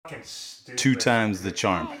2 times the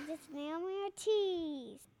charm. Hi, this is Naomi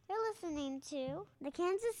Ortiz. You're listening to the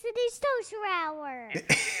Kansas City Social Hour.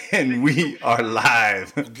 And we are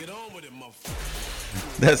live. Get on with it,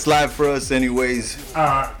 motherfucker. That's live for us anyways.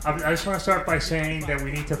 I just want to start by saying that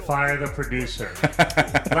we need to fire the producer.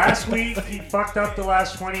 Last week, he fucked up the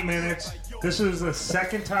last 20 minutes. This is the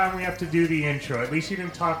second time we have to do the intro. At least he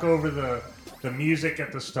didn't talk over the music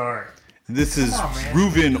at the start. This is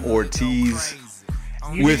Ruben Ortiz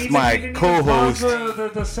You with didn't my even co-host,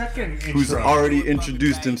 pause the second intro. who's already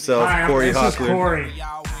introduced himself, Hi, Corey this is Hockler. Corey.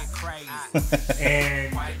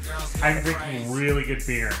 And I'm drinking really good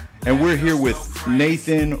beer. And we're here with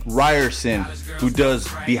Nathan Ryerson, who does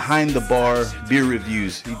Behind the Bar beer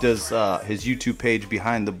reviews. He does his YouTube page,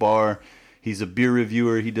 Behind the Bar. He's a beer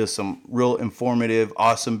reviewer. He does some real informative,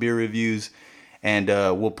 awesome beer reviews. And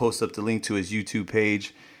we'll post up the link to his YouTube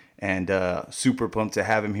page. And super pumped to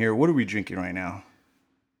have him here. What are we drinking right now?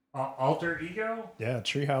 Alter Ego? Yeah,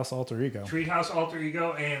 Treehouse Alter Ego. Treehouse Alter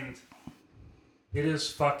Ego, and it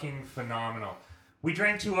is fucking phenomenal. We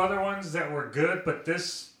drank 2 other ones that were good, but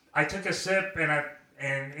this, I took a sip,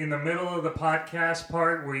 and in the middle of the podcast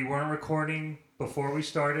part where you weren't recording before we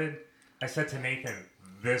started, I said to Nathan,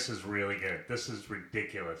 this is really good. This is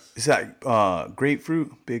ridiculous. Is that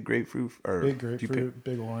grapefruit? Big grapefruit? Or Big grapefruit,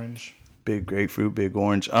 big orange. Big grapefruit, big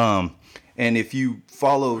orange. And if you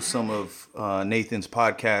follow some of Nathan's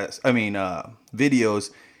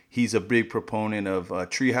videos, he's a big proponent of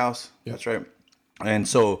Treehouse. Yep. That's right. And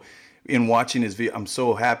so in watching his video, I'm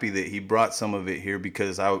so happy that he brought some of it here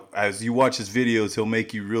because as you watch his videos, he'll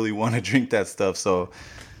make you really want to drink that stuff. So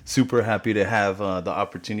super happy to have the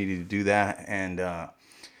opportunity to do that. And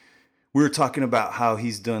we were talking about how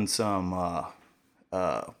he's done some...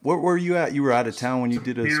 where were you at? You were out of town when you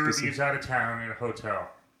did a beer reviews out of town in a hotel.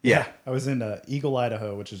 Yeah. I was in Eagle,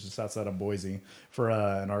 Idaho, which is just outside of Boise, for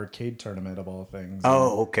an arcade tournament of all things.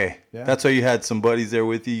 Oh, okay. Yeah. That's why you had some buddies there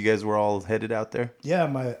with you. You guys were all headed out there? Yeah,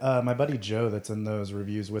 my buddy Joe that's in those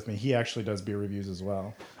reviews with me, he actually does beer reviews as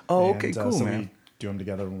well. Oh, okay, cool, so man. we do them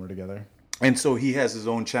together when we're together. And so he has his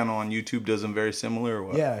own channel on YouTube, does them very similar or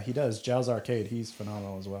what? Yeah, he does. Jow's Arcade, he's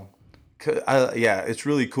phenomenal as well. Yeah, it's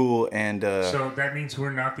really cool. And so that means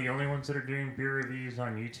we're not the only ones that are doing beer reviews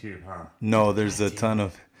on YouTube, huh? No, there's a ton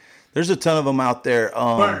of them out there.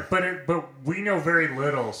 But we know very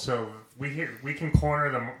little, so we can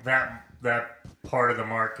corner that part of the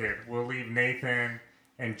market. We'll leave Nathan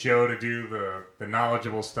and Joe to do the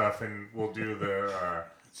knowledgeable stuff, and we'll do the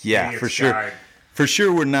yeah, for sure. guide. For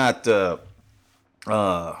sure, we're not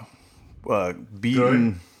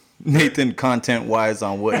beating Nathan content-wise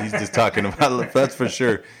on what he's just talking about. That's for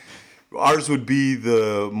sure. Ours would be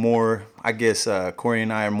the more, I guess, Corey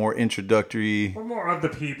and I are more introductory. We're more of the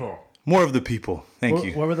people. More of the people. Thank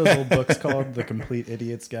you. What were those old books called? The Complete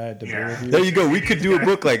Idiot's Guide to Beer Review? There you go. We could do a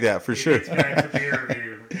book like that for sure. Idiot's Guide to Beer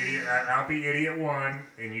Review. I'll be Idiot 1,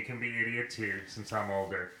 and you can be Idiot 2, since I'm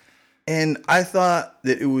older. And I thought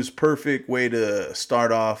that it was perfect way to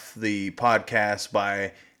start off the podcast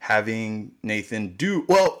by having Nathan do...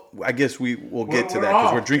 Well, I guess we'll get to that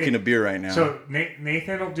because we're drinking a beer right now. So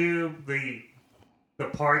Nathan will do the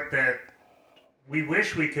part that we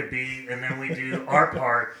wish we could be, and then we do our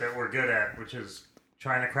part that we're good at, which is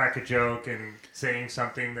trying to crack a joke and saying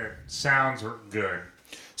something that sounds good.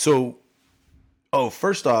 So,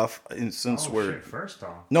 first off, since we're... First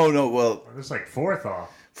off? No, well... It's like fourth off.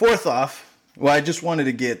 Fourth off, well, I just wanted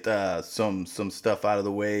to get some stuff out of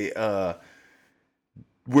the way.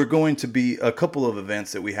 We're going to be a couple of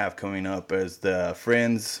events that we have coming up as the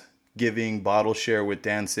Friendsgiving Bottle Share with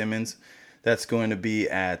Dan Simmons. That's going to be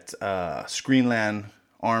at Screenland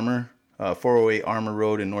Armor, 408 Armor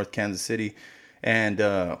Road in North Kansas City. And,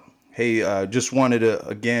 hey, just wanted to,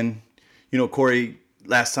 again, Corey,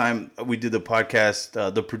 last time we did the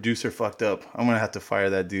podcast, the producer fucked up. I'm going to have to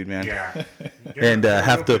fire that dude, man. Yeah. And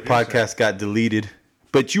half the podcast got deleted.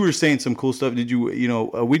 But you were saying some cool stuff. Did you,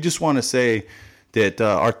 we just want to say that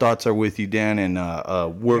our thoughts are with you, Dan, and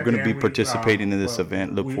we're going to be participating in this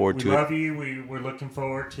event. Look forward to it. We love you. We're looking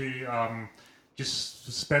forward to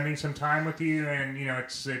just spending some time with you. And,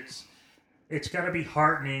 it's got to be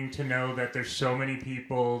heartening to know that there's so many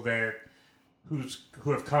people who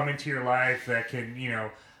have come into your life that can,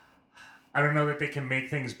 I don't know that they can make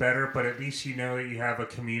things better, but at least you know that you have a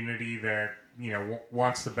community that,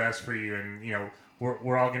 wants the best for you. And,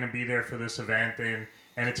 we're all going to be there for this event,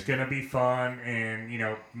 and it's going to be fun, and,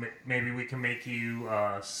 maybe we can make you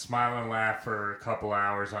smile and laugh for a couple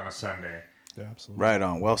hours on a Sunday. Yeah, absolutely. Right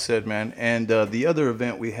on. Well said, man. And the other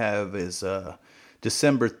event we have is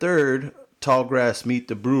December 3rd, Tallgrass Meet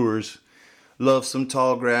the Brewers, Love some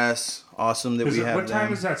tall grass. Awesome that we have What time them.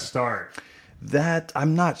 does that start? That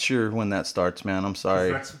I'm not sure when that starts, man. I'm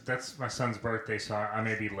sorry. That's my son's birthday, so I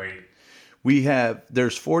may be late.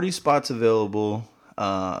 There's 40 spots available.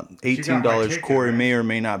 $18. ticket, Corey right? may or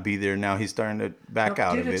may not be there now. He's starting to back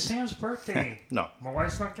out of It's it. Sam's birthday. No. My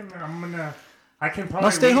wife's not gonna. I can probably. Now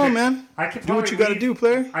stay leave home, at- man. I can Do what probably you got to leave- do,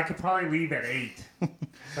 player. I could probably leave at 8. So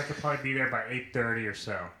I could probably be there by 8:30 or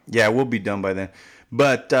so. Yeah, we'll be done by then.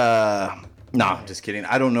 But no, just kidding.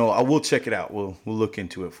 I don't know. I will check it out. We'll look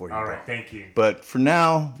into it for you. All bro. right, thank you. But for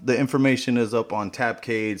now, the information is up on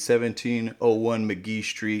Tapcade, 1701 McGee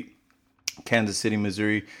Street, Kansas City,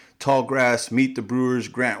 Missouri. Tall Grass, Meet the Brewers.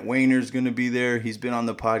 Grant Wayner's going to be there. He's been on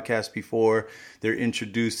the podcast before. They're going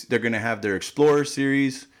to have their Explorer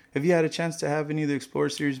Series. Have you had a chance to have any of the Explorer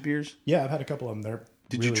Series beers? Yeah, I've had a couple of them. They're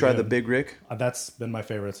Did you really try good. the Big Rick? That's been my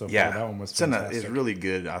favorite so far. Yeah, That one was it's fantastic. really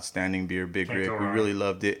good, outstanding beer, Big Can't Rick. go We wrong. really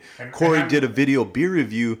loved it. And Corey I'm- did a video beer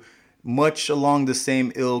review, much along the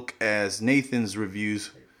same ilk as Nathan's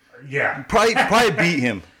reviews. Yeah. Probably beat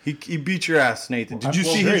him. He beat your ass, Nathan. Did you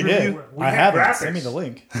Well, see sure his he did. review? We I had haven't. graphics. Send me the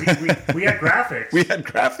link. We had graphics. We had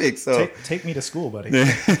graphics, so Take me to school, buddy.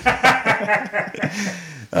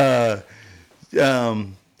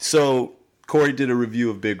 so Corey did a review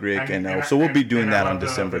of Big Rick, and so we'll be doing that on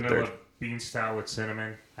December 3rd. Bean stout with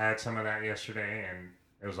cinnamon. I had some of that yesterday, and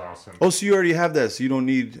it was awesome. Oh, so you already have that, so you don't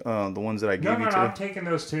need the ones that I gave no, you today? I'm taking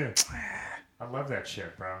those too. I love that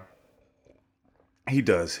shit, bro. He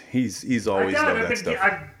does. He's always I loved I've that been stuff.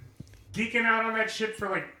 I'm geeking out on that shit for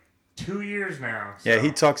like 2 years now. So. Yeah,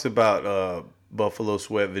 he talks about Buffalo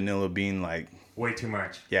Sweat Vanilla Bean like way too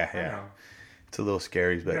much. Yeah. I know. it's a little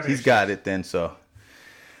scary, but Yeah, he's it got it then. So,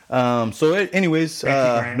 anyways, Thank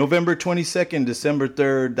you, Brian. November 22nd, December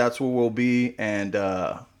 3rd, that's where we'll be, and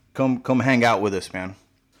come hang out with us, man.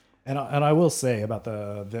 And I will say about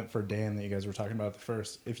the event for Dan that you guys were talking about at the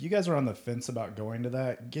first, if you guys are on the fence about going to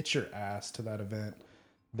that, get your ass to that event.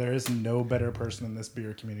 There is no better person in this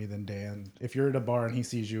beer community than Dan. If you're at a bar and he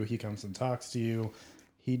sees you, he comes and talks to you.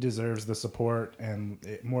 He deserves the support and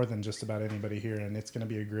more than just about anybody here. And it's going to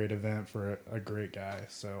be a great event for a great guy.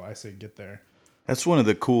 So I say get there. That's one of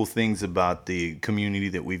the cool things about the community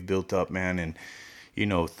that we've built up, man. And,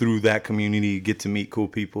 through that community, you get to meet cool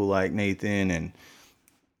people like Nathan. And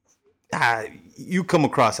you come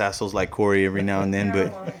across assholes like Corey every now and then.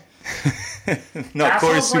 But no,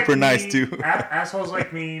 Corey's super nice, too. Assholes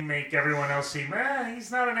like me make everyone else seem,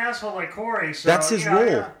 he's not an asshole like Corey. So, That's his role.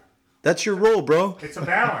 yeah. That's your role, bro. It's a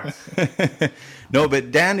balance. No,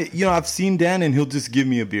 but Dan, I've seen Dan and he'll just give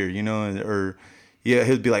me a beer, or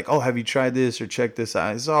he'll be like, "Oh, have you tried this or check this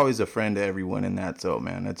out?" It's always a friend to everyone in that. So,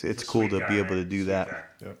 man, it's cool to be able to do that.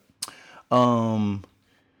 Yep.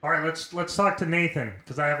 All right, let's talk to Nathan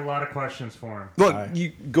because I have a lot of questions for him. Look, you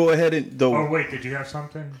go ahead and Oh wait, did you have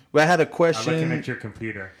something? I had a I'm looking question. at your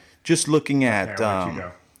computer. Just looking at Okay, I'll let you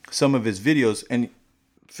go. some of his videos, and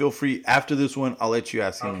feel free after this one, I'll let you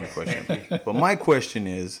ask him Okay, a question. thank you. But my question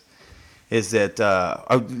is that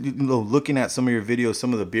looking at some of your videos,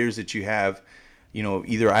 some of the beers that you have,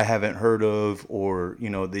 either I haven't heard of, or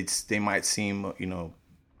they might seem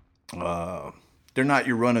they're not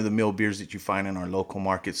your run-of-the-mill beers that you find in our local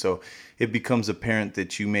market. So it becomes apparent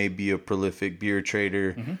that you may be a prolific beer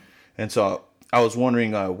trader. Mm-hmm. And so I was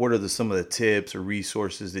wondering, what are some of the tips or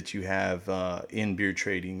resources that you have in beer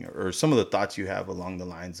trading, or some of the thoughts you have along the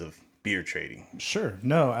lines of beer trading? Sure.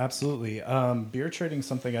 No, absolutely. Beer trading is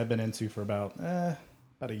something I've been into for about a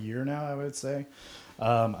year now, I would say.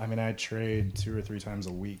 I trade 2 or 3 times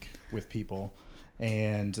a week with people.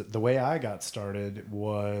 And the way I got started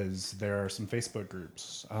was there are some Facebook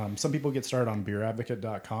groups. Some people get started on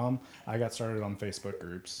beeradvocate.com. I got started on Facebook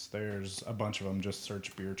groups. There's a bunch of them. Just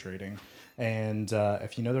search beer trading. And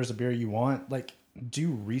if there's a beer you want,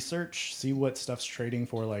 do research, see what stuff's trading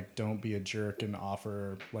for. Don't be a jerk and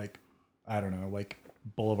offer,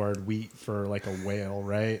 Boulevard wheat for a whale,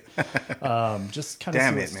 right? Just kind of.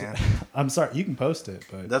 Damn it, man. I'm sorry. You can post it,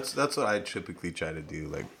 but That's what I typically try to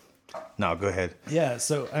do. No, go ahead. yeah.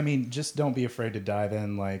 So just don't be afraid to dive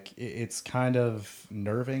in. It's kind of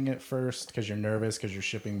nerving at first because you're nervous because you're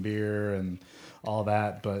shipping beer and all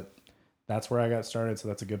that, but that's where I got started. So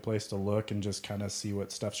that's a good place to look and just kind of see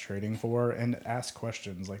what stuff's trading for and ask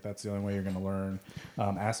questions. That's the only way you're going to learn.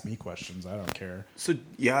 Ask me questions. I don't care. So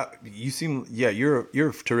you're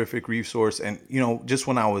a terrific resource, and just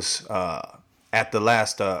when I was at the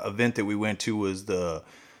last event that we went to was the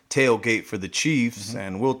tailgate for the Chiefs,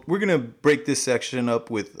 and we're gonna break this section up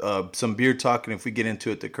with some beer talk, and if we get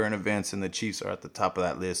into it, the current events and the Chiefs are at the top of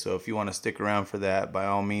that list. So if you want to stick around for that, by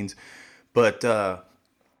all means. But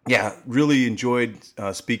yeah, really enjoyed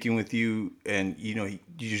speaking with you, and you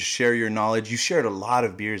just share your knowledge. You shared a lot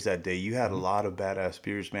of beers that day. You had a lot of badass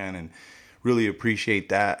beers, man, and really appreciate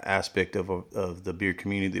that aspect of the beer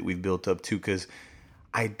community that we've built up too. Because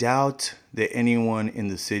I doubt that anyone in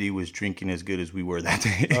the city was drinking as good as we were that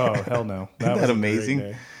day. Oh, hell no. Isn't was that a great amazing?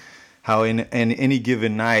 day. How in any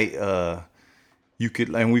given night, you could,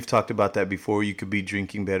 and we've talked about that before, you could be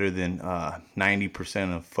drinking better than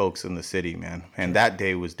 90% of folks in the city, man. And that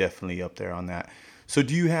day was definitely up there on that. So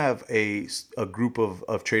do you have a group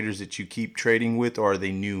of traders that you keep trading with, or are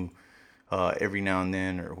they new every now and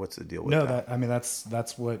then, or what's the deal with No, that?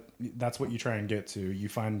 that's what you try and get to. You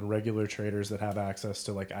find regular traders that have access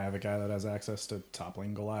to, like, I have a guy that has access to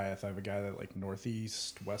Toppling Goliath. I have a guy that, like,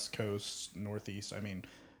 Northeast, West Coast, Northeast,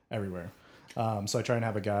 everywhere. So I try and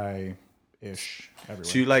have a guy ish everywhere.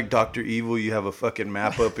 So you like Dr. Evil, you have a fucking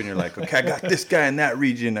map up and you're like, okay, I got this guy in that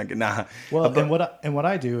region. Well, and what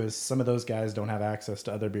I do is, some of those guys don't have access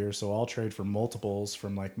to other beers, so I'll trade for multiples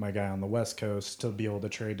from, like, my guy on the West Coast to be able to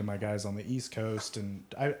trade to my guys on the East Coast. And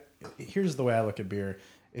here's the way I look at beer.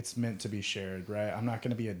 It's meant to be shared, right? I'm not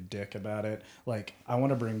going to be a dick about it. Like, I want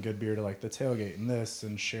to bring good beer to, like, the tailgate and this,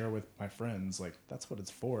 and share with my friends. Like, that's what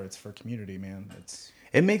it's for. It's for community, man.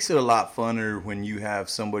 It makes it a lot funner when you have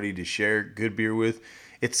somebody to share good beer with.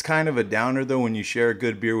 It's kind of a downer, though, when you share a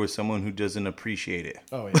good beer with someone who doesn't appreciate it.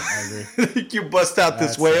 Oh, yeah, I agree. You bust out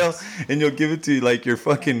this whale, and you'll give it to, like, your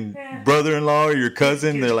fucking brother-in-law or your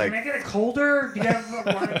cousin. They're like, can I get it colder? Do you have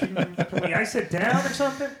can we ice it down or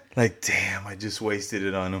something? like, damn, I just wasted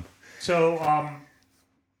it on them. So,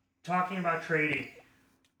 talking about trading,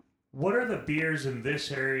 what are the beers in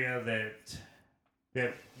this area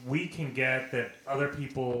that we can get that other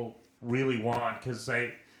people really want? Because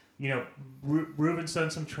Ruben's done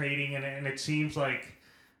some trading, and it seems like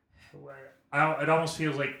it almost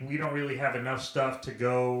feels like we don't really have enough stuff to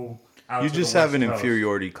go out. You to just the have West an Coast.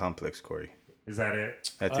 inferiority complex, Corey. Is that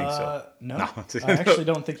it? I think so. No, No. I actually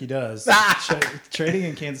don't think he does. Trading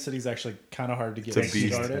in Kansas City is actually kind of hard to get It's a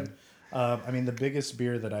beast. started. The biggest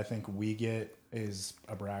beer that I think we get is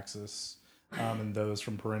Abraxas, and those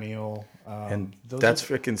from Perennial. And those that's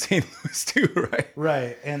are, freaking St. Louis too, right?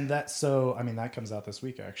 right, and that comes out this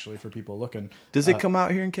week actually for people looking. Does it come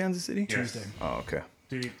out here in Kansas City? Yes. Tuesday. Oh, okay.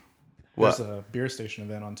 Dude, What? There's a beer station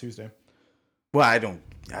event on Tuesday. Well, I don't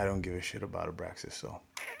give a shit about Abraxas, so.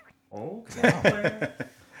 okay.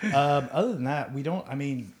 Other than that, we don't.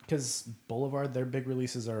 Because Boulevard, their big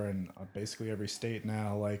releases are in basically every state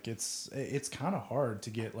now. Like, it's kind of hard to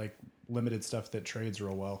get, like, limited stuff that trades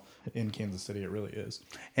real well in Kansas City. It really is.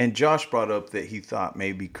 And Josh brought up that he thought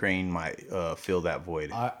maybe Crane might fill that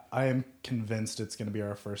void. I am convinced it's going to be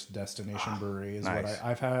our first destination brewery. Is nice. what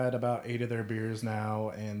I've had about 8 of their beers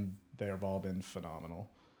now, and they have all been phenomenal.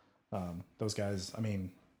 Those guys,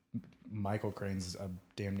 Michael Crane's a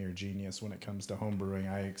damn near genius when it comes to home brewing.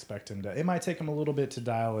 I expect him to. It might take him a little bit to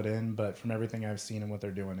dial it in, but from everything I've seen and what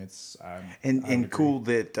they're doing, it's and cool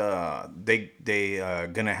that they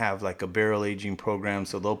gonna have like a barrel aging program,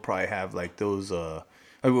 so they'll probably have like those.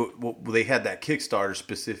 They had that Kickstarter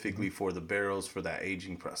specifically for the barrels for that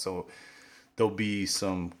aging process. So there'll be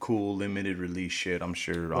some cool limited release shit, I'm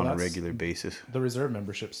sure, on a regular basis. The reserve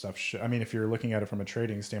membership stuff. If you're looking at it from a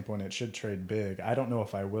trading standpoint, it should trade big. I don't know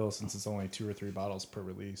if I will, since it's only 2 or 3 bottles per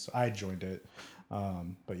release. I joined it,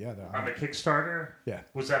 but yeah. On the Kickstarter? Yeah.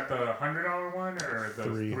 Was that the $100 one or the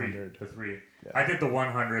 300? The 3. Yeah. I did the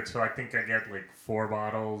 100, so I think I get like 4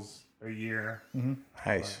 bottles a year. Mm-hmm.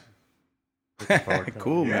 Nice.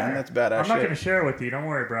 Cool, man. That's badass I'm not shit. gonna share with you. Don't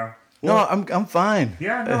worry, bro. No, I'm fine.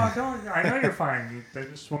 Yeah, no, I don't. I know you're fine. I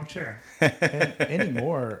just won't share. And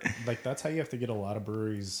anymore, like, that's how you have to get a lot of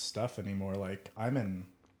breweries stuff anymore. Like, I'm in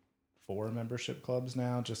 4 membership clubs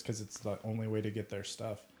now, just because it's the only way to get their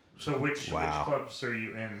stuff. So which clubs are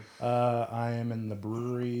you in? I am in the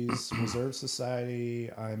Breweries Reserve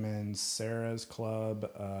Society. I'm in Sarah's Club,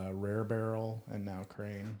 Rare Barrel, and now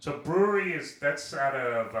Crane. So brewery that's out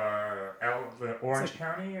of the Orange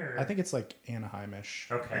County, or I think it's like Anaheim-ish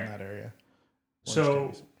in that area.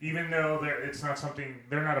 So even though it's not something,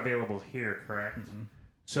 they're not available here, correct? Mm-hmm.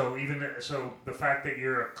 So so the fact that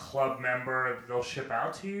you're a club member, they'll ship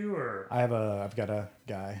out to you, or I've got a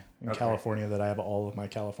guy in California that I have all of my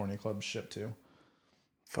California clubs shipped to.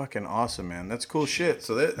 Fucking awesome, man. That's cool shit.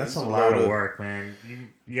 So that's a lot of work, man.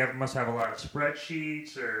 You must have a lot of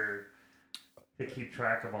spreadsheets or to keep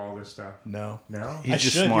track of all this stuff. No. He's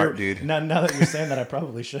just smart, dude. Now that you're saying that, I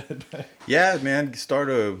probably should. Yeah, man. Start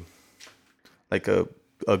a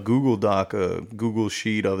Google Doc, a Google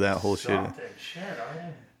sheet of that whole shit.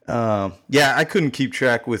 Yeah, I couldn't keep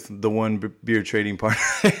track with the one beer trading partner.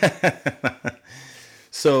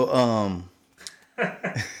 So,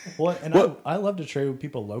 Well, and What- I love to trade with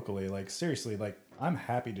people locally. Like, seriously, like, I'm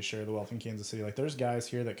happy to share the wealth in Kansas City. Like, there's guys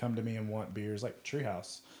here that come to me and want beers, like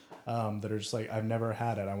Treehouse, that are just like, I've never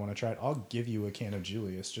had it. I want to try it. I'll give you a can of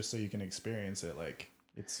Julius just so you can experience it. Like,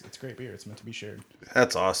 it's great beer. It's meant to be shared.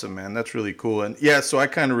 that's awesome, man. That's really cool. And yeah, so I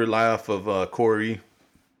kind of rely off of Corey,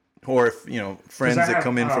 or if friends I that have,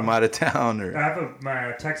 come in from out of town, or I have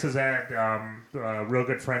my Texas ad, a real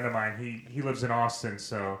good friend of mine. He lives in Austin,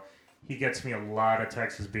 so he gets me a lot of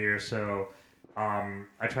Texas beer. So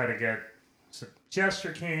I try to get some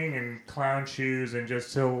Jester King and Clown Shoes, and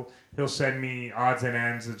just he'll send me odds and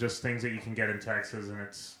ends of just things that you can get in Texas, and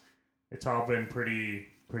it's all been pretty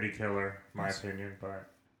killer, in my opinion. But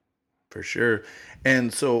for sure.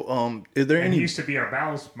 And so, is there and any? he used to be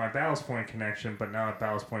my Ballast Point connection, but now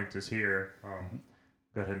Ballast Point is here.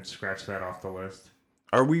 Go ahead and scratch that off the list.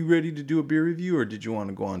 Are we ready to do a beer review, or did you want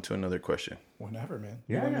to go on to another question? Whenever, man.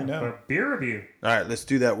 You Yeah, let me know. but beer review. All right, let's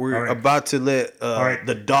do that. We're All right. about to let right.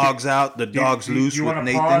 the dogs out, the dogs loose Do you with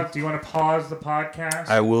wanna Nathan. Do you want to pause the podcast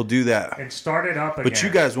I will do that. and start it up again? But you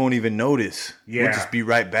guys won't even notice. Yeah. We'll just be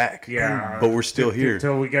right back. Yeah, But we're still here.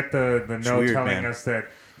 until we get the note weird, telling man. us that.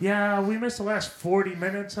 Yeah, we missed the last 40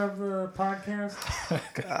 minutes of the podcast.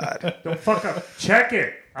 God. Don't fuck up. Check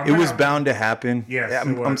it. It was bound to happen. Yes,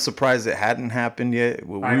 I'm, it was. I'm surprised it hadn't happened yet.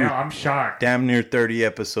 We I know. were I'm shocked. damn near 30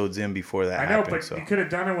 episodes in before that I know, happened. but So you could have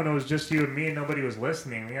done it when it was just you and me and nobody was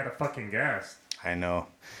listening. We had a fucking guest. I know.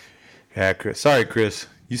 Yeah, Chris. Sorry, Chris.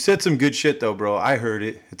 You said some good shit though, bro. I heard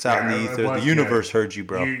it. It's out Yeah, in it the ether. was The universe good. heard you,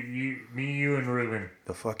 bro. You and Ruben.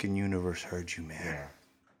 The fucking universe heard you, man. Yeah.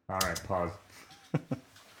 All right, pause.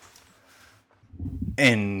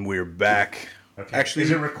 And we're back. Okay. Actually,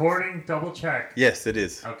 is it recording? Double check. yes, it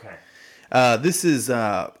is. Okay. This is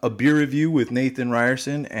a beer review with Nathan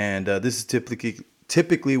Ryerson, and this is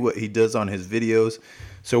typically what he does on his videos.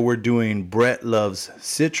 So we're doing Brett Loves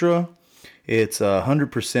Citra. It's 100%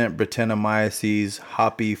 Brettanomyces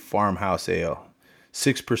hoppy farmhouse ale,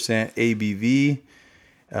 6% ABV.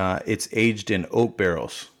 It's aged in oak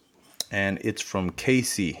barrels, and it's from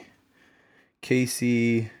Casey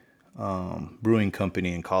Brewing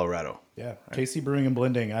Company in Colorado. Yeah, Casey Brewing and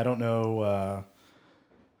Blending. I don't know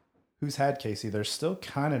who's had Casey. They're still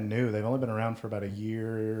kind of new. They've only been around for about a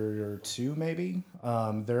year or two, maybe.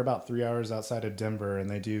 They're about 3 hours outside of Denver, and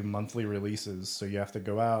they do monthly releases. So you have to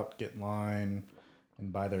go out, get in line,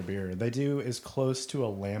 and buy their beer. They do as close to a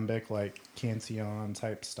lambic, like Cantillon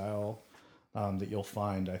type style that you'll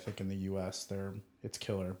find, I think, in the U.S. It's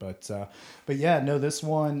killer, but yeah, no, this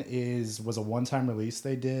one was a one-time release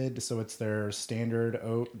they did, so it's their standard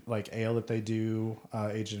oak like ale that they do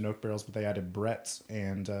aged in oak barrels, but they added Brett's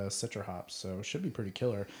and Citra hops, so it should be pretty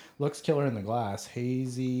killer. Looks killer in the glass,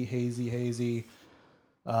 hazy.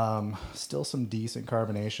 Still some decent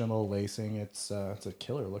carbonation, a little lacing. It's a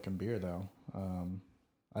killer looking beer though.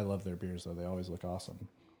 I love their beers though; they always look awesome.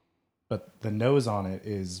 But the nose on it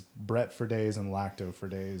is Brett for days and lacto for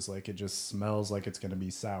days. Like, it just smells like it's going to be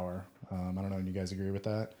sour. I don't know. Do you guys agree with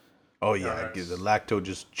that? Oh yeah, the lacto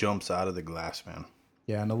just jumps out of the glass, man.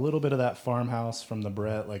 Yeah, and a little bit of that farmhouse from the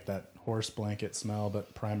Brett, like that horse blanket smell,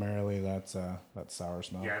 but primarily that's that sour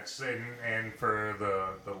smell. Yeah, it's and for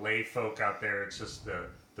the lay folk out there, it's just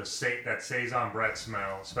that saison Brett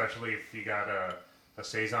smell, especially if you got a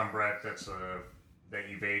saison Brett that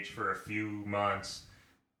you've aged for a few months.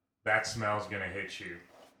 That smell's gonna hit you.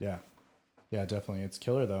 Yeah, definitely. It's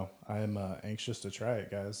killer though. I'm anxious to try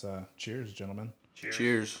it, guys. Cheers, gentlemen.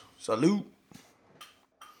 Cheers. Salute.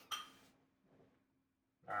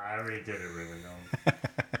 I already did it really long.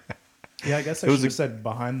 Yeah, I guess I should have said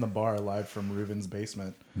behind the bar, live from Ruben's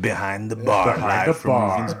basement. Behind the bar, Behind live the from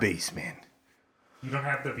bar. Ruben's basement. You don't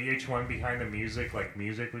have the VH1 behind the music, like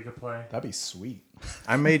music we could play? That'd be sweet.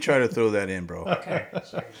 I may try to throw that in, bro. Okay.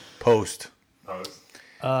 So Post. pose.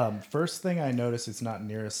 First thing I noticed, it's not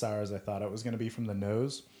near as sour as I thought it was going to be from the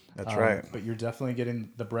nose. That's right. But you're definitely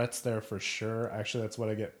getting the Brett's there for sure. Actually, that's what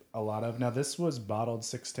I get a lot of. Now, this was bottled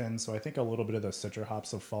 610, so I think a little bit of the Citra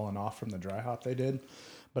hops have fallen off from the dry hop they did.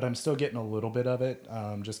 But I'm still getting a little bit of it.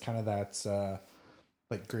 Just kind of that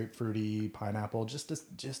like grapefruity, pineapple, just a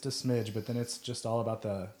smidge. But then it's just all about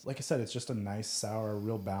like I said, it's just a nice sour,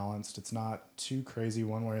 real balanced. It's not too crazy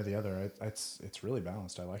one way or the other. It's really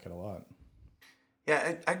balanced. I like it a lot.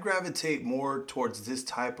 Yeah, I gravitate more towards this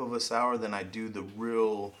type of a sour than I do the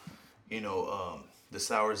real, the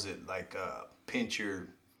sours that like pinch your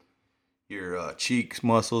cheeks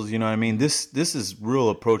muscles. You know what I mean? This is real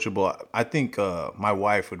approachable. I think my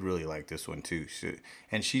wife would really like this one too.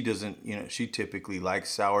 She doesn't, she typically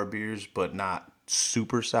likes sour beers, but not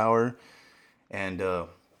super sour. And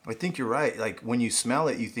I think you're right. Like when you smell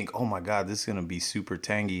it, you think, "Oh my God, this is gonna be super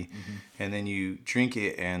tangy," and then you drink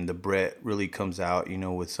it, and the Brett really comes out,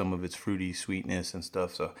 with some of its fruity sweetness and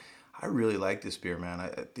stuff. So, I really like this beer, man.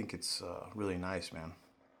 I think it's really nice, man.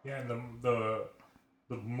 Yeah, and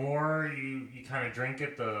the more you kind of drink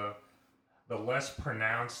it, the less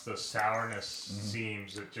pronounced the sourness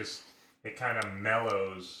seems. It kind of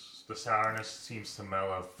mellows. The sourness seems to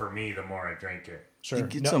mellow for me the more I drink it. Sure. You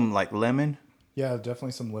get some like lemon. Yeah,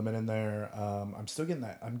 definitely some lemon in there. I'm still getting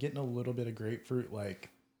that. I'm getting a little bit of grapefruit,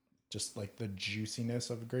 just like the juiciness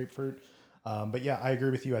of grapefruit. But yeah, I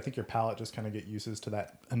agree with you. I think your palate just kind of get uses to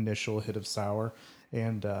that initial hit of sour.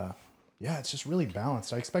 And yeah, it's just really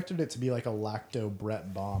balanced. I expected it to be like a lacto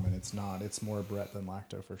Brett bomb, and it's not. It's more Brett than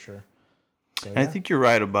lacto for sure. So, yeah. I think you're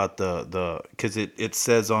right about the because it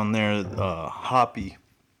says on there hoppy,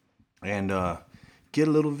 and get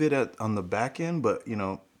a little bit on the back end, but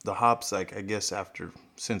the hops, like I guess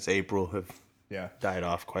since April have died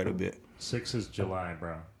off quite a bit. 6 is July,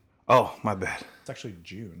 bro. Oh, my bad. It's actually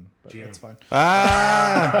June, but June. that's fine.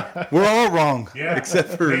 We're all wrong. Yeah, except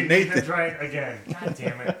for Nathan. Nathan's right again. God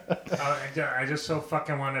damn it! I just so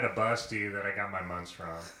fucking wanted to bust you that I got my months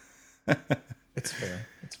wrong. It's fair.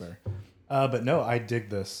 It's fair. But no, I dig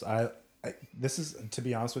this. This is, to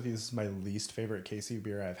be honest with you, this is my least favorite Casey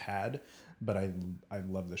beer I've had, but I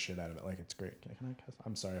love the shit out of it. Like, it's great. Can I cuss?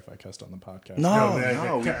 I'm sorry if I cussed on the podcast.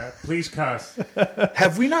 No. Please cuss.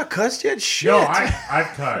 Have we not cussed yet? Shit. No,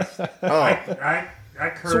 I've cussed. Oh. I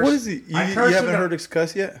cursed. So what is it? You haven't heard us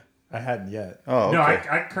cuss yet? I hadn't yet. Oh, okay. No,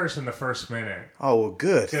 I cursed in the first minute. Oh, well,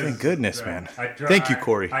 good. Thank goodness, man. Thank you,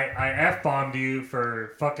 Corey. I F-bombed you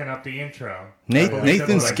for fucking up the intro.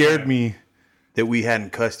 Nathan scared me that we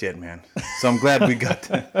hadn't cussed yet, man. So I'm glad we got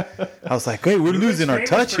that. I was like, wait, we're losing our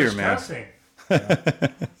touch here, man. So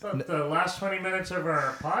the last 20 minutes of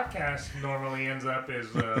our podcast normally ends up as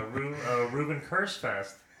Reuben Curse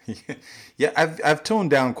Fest. Yeah, I've toned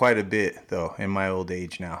down quite a bit, though, in my old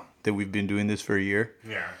age now that we've been doing this for a year.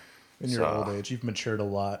 Yeah. In your old age, you've matured a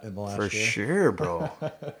lot in the last year. For sure, bro.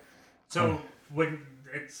 So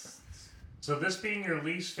So this being your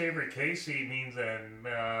least favorite Casey means that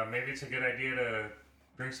maybe it's a good idea to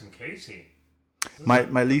drink some Casey.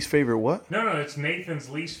 My least favorite what? No, it's Nathan's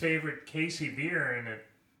least favorite Casey beer, and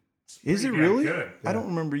Is it really? good. I don't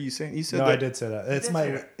remember you saying. You said No, that. I did say that. It's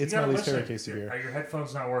my least favorite Casey beer. Are your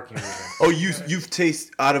headphones not working? Oh, you've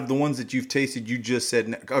tasted out of the ones that you've tasted. You just said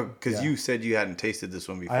because you said you hadn't tasted this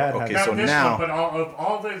one before. Okay, Not so this now, one, but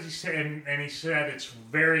all that he said, and he said it's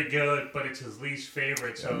very good, but it's his least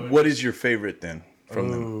favorite. So what is your favorite then from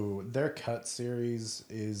them? Ooh, their cut series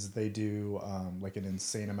is they do like an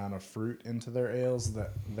insane amount of fruit into their ales.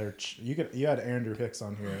 That you had Andrew Hicks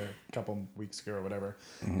on here a couple weeks ago or whatever.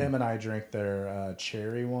 Him and I drank their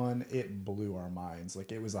cherry one. It blew our minds.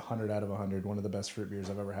 Like, it was 100 out of 100. One of the best fruit beers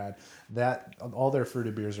I've ever had. All their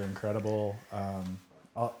fruited beers are incredible.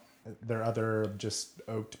 Their other just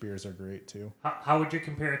oaked beers are great too. How would you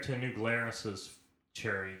compare it to New Glarus's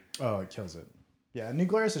cherry? Oh, it kills it. Yeah, New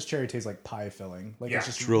Glarus's cherry tastes like pie filling. Like, it's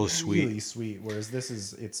just It's real sweet. really sweet. Whereas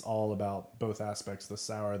it's all about both aspects: the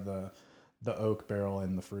sour, the oak barrel,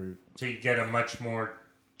 and the fruit. So you get a much more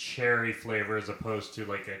cherry flavor as opposed to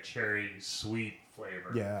like a cherry sweet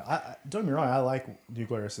flavor. Yeah, don't get me wrong. I like New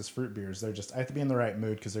Glarus's fruit beers. I have to be in the right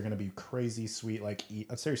mood because they're going to be crazy sweet, like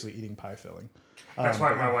seriously eating pie filling. That's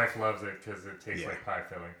why my wife loves it, because it tastes like pie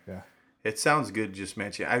filling. Yeah, It sounds good. Just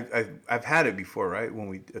mention. I've had it before, right? When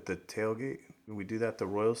we at the tailgate, when we do that, the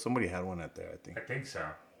Royals. Somebody had one at there, I think. I think so.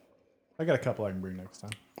 I got a couple I can bring next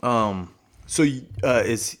time. So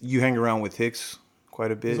you hang around with Hicks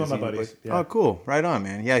quite a bit? He's one of my Is he buddies. like- Oh, cool. Right on,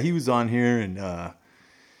 man. Yeah, he was on here, and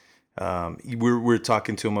we're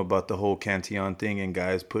talking to him about the whole Cantillon thing and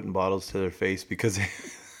guys putting bottles to their face because.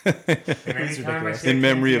 And anytime I say In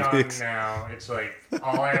memory of Cantillon Hicks. now, it's like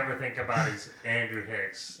all I ever think about is Andrew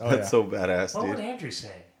Hicks. Oh, That's yeah. so badass, What dude. would Andrew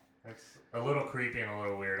say? That's a little creepy and a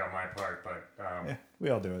little weird on my part, but Yeah, we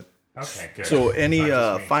all do it. okay, good. So, any Not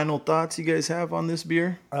just me. final thoughts you guys have on this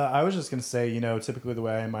beer? I was just gonna say, typically the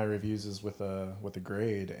way I end my reviews is with a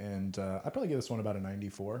grade, and I probably give this one about a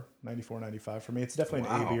 94, 95 for me. It's definitely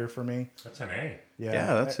an A beer for me. That's an A.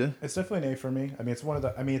 Yeah, that's it. It's definitely an A for me. I mean, it's one of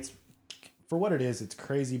the. I mean, it's for what it is. It's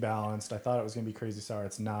crazy balanced. I thought it was gonna be crazy sour.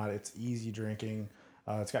 It's not. It's easy drinking.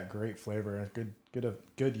 It's got great flavor.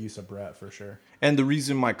 Good use of Brett for sure. And the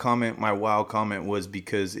reason my wow comment was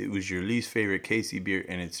because it was your least favorite Casey beer,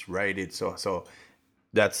 and it's rated. So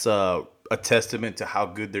that's a testament to how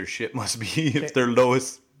good their shit must be. If their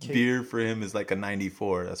lowest beer for him is like a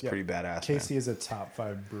 94, that's pretty badass. Casey is a top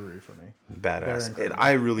 5 brewery for me. man. Badass. And incredible.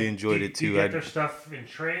 I really enjoyed it Do you too. get their stuff in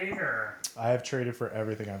trade or? I have traded for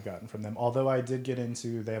everything I've gotten from them. Although I did get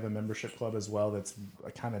into, they have a membership club as well that's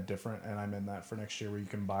kind of different, and I'm in that for next year where you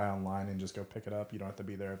can buy online and just go pick it up. You don't have to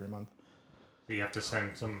be there every month. Do you have to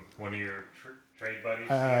send one of your trade buddies?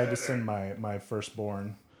 I just send my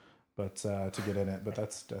firstborn, but to get in it. But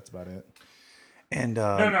that's about it. And No,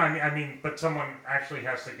 I mean, but someone actually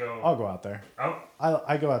has to go. I'll go out there. Oh,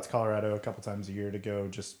 I go out to Colorado a couple times a year to go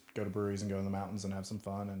to breweries and go in the mountains and have some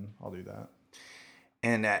fun, and I'll do that.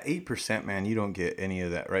 And at 8%, man, you don't get any of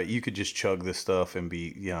that, right? You could just chug this stuff and be,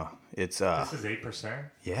 it's this is 8%.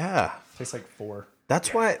 yeah. Tastes like 4.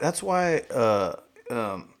 That's why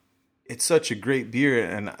it's such a great beer,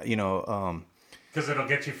 and Because it'll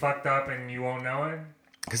get you fucked up and you won't know it.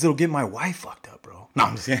 because it'll get my wife fucked up, bro. No,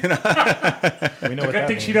 I'm just kidding. We know what Good that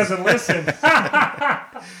thing she means. doesn't listen.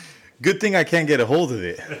 Good thing I can't get a hold of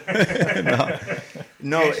it.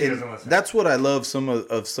 No, Yeah, she doesn't listen. that's what I love some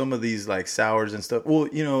of these like sours and stuff. Well,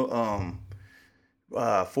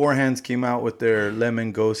 Four Hands came out with their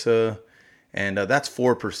Lemon Gosa, and that's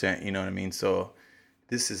 4%. You know what I mean? So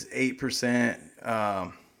this is 8%.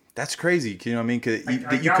 That's crazy. You know what I mean?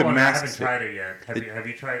 That you could mask. I haven't tried it yet. Have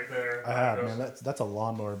you tried their? I have, man. That's a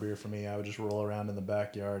lawnmower beer for me. I would just roll around in the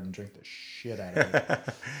backyard and drink the shit out of it.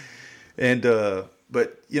 And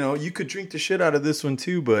but you could drink the shit out of this one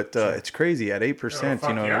too. But it's crazy at 8%. fuck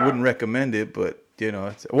I yeah. wouldn't recommend it, but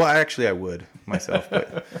actually I would myself.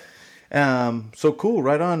 But so cool.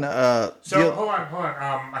 Right on. Hold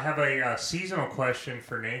on. I have a seasonal question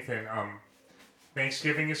for Nathan.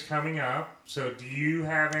 Thanksgiving is coming up, so do you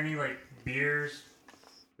have any like beers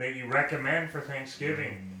that you recommend for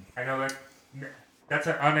Thanksgiving? I know that's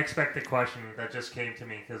an unexpected question that just came to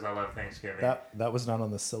me because I love Thanksgiving. That was not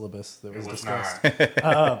on the syllabus that was it was discussed.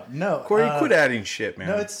 not. No, Corey, quit adding shit, man.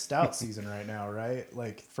 No, it's stout season right now, right?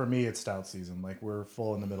 Like for me, it's stout season. Like we're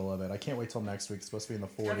full in the middle of it. I can't wait till next week. It's supposed to be in the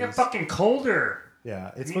It's 40s. gonna get fucking colder. Yeah,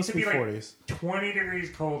 it's It needs supposed to be like 40s. 20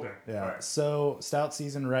 degrees colder. Yeah, Right. so stout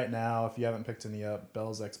season right now. If you haven't picked any up,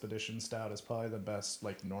 Bell's Expedition Stout is probably the best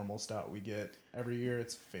like normal stout we get every year.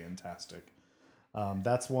 It's fantastic.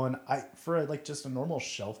 That's one for like just a normal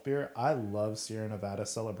shelf beer. I love Sierra Nevada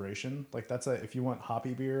Celebration. Like if you want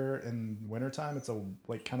hoppy beer in wintertime, it's a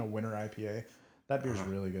like kind of winter IPA. That beer's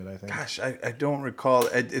really good, I think. Gosh, I don't recall.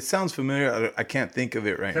 It sounds familiar. I can't think of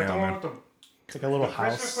it right Is that now, the one man. with It's like a little the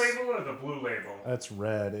house. Christmas label or the blue label? It's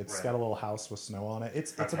red. It's Red. got a little house with snow on it.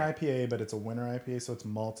 It's an IPA, but it's a winter IPA, so it's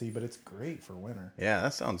malty, but it's great for winter. Yeah,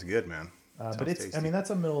 that sounds good, man. But Sounds it's, tasty. I mean, that's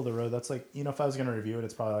a middle of the road. That's like, if I was going to review it,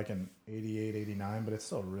 it's probably like an 88, 89, but it's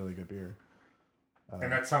still a really good beer.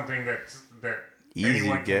 And that's something that Easy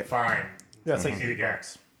anyone to get. can find. Yeah, it's like Easy to get.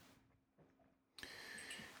 $8.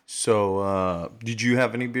 So, did you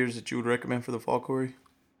have any beers that you would recommend for the fall, Corey?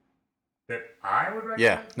 That I would recommend.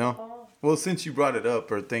 Yeah, for no. fall? Well, since you brought it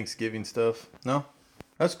up, or Thanksgiving stuff, no?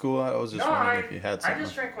 That's cool. I was just wondering if you had I something.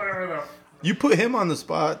 just drink whatever the. You put him on the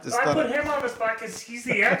spot. I put him on the spot because he's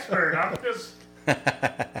the expert. I'm just.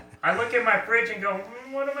 I look at my fridge and go,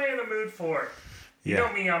 what am I in the mood for? You Yeah.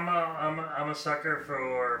 know me, I'm a sucker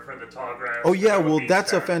for the tall grass. Oh yeah, vanilla well bean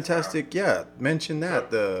that's a stout, fantastic. Yeah, mention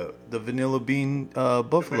that the vanilla bean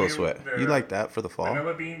buffalo vanilla- sweat. the You like that for the fall?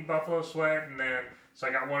 Vanilla bean buffalo sweat, and then so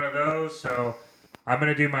I got one of those. So I'm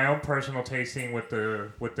gonna do my own personal tasting with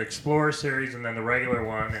the Explorer series, and then the regular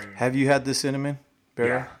one. And Have you had the cinnamon barrel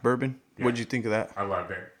Yeah. bourbon? Yeah. What'd you think of that? I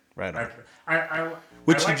loved it. Right on.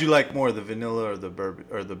 Which Did you like more, the vanilla or the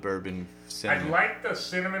bourbon I cinnamon? like the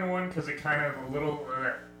cinnamon one because it kind of a little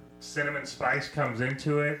cinnamon spice comes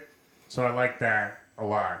into it, so I like that a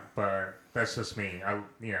lot. But that's just me.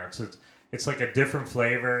 It's like a different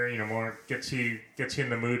flavor. More gets you in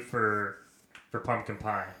the mood for pumpkin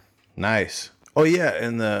pie. Nice. Oh yeah,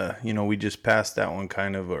 and we just passed that one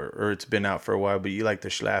kind of, or it's been out for a while. But you like the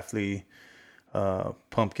Schlafly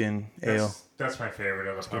pumpkin ale? That's my favorite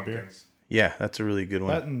of the good beer. pumpkins. Yeah, that's a really good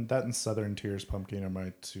one. That and Southern Tears Pumpkin are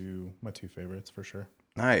my two favorites for sure.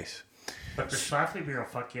 Nice. But the Schlafly beer will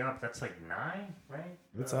fuck you up. That's like 9, right?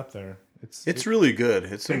 It's up there. It's really good.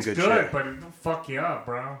 It's some It's good, good, shit. but it'll fuck you up,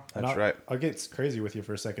 bro. That's right. I'll get crazy with you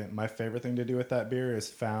for a second. My favorite thing to do with that beer is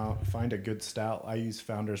find a good stout. I use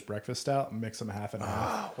Founder's Breakfast Stout, mix them half and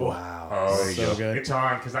half. Wow. Oh, There you so go. good. It's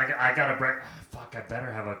on because I got a break. Fuck, I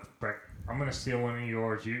better have a break. I'm gonna steal one of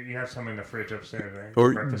yours. You have some in the fridge upstairs, right?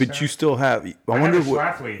 Breakfast But stout? you still have. I have wonder a what.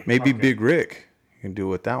 Schlafly Maybe pumpkin. Big Rick. You can do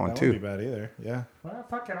with that one That too. wouldn't be bad either. Yeah. Well,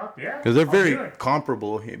 fuck it up, yeah. Because they're I'll very do it.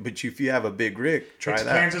 comparable. But if you have a Big Rick, try It's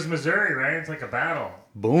that. Kansas, Missouri, right? It's like a battle.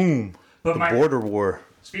 Boom. But The border war.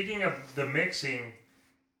 Speaking of the mixing,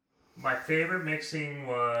 my favorite mixing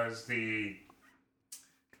was the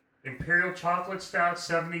Imperial Chocolate Stout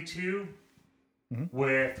 72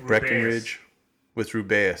 with Rubeus. Breckenridge with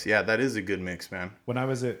Rubeus. Yeah, that is a good mix, man. When I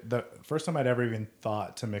was at the first time I'd ever even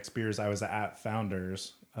thought to mix beers, I was at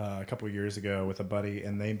Founders a couple of years ago with a buddy,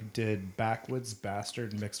 and they did Backwoods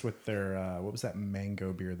Bastard mixed with their what was that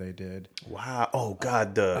mango beer they did? Wow. Oh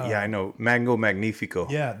God. I know. Mango Magnifico.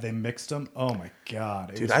 Yeah, they mixed them. Oh my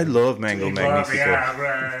God, Dude, I love Mango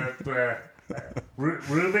Magnifico.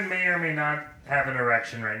 Ruben may or may not have an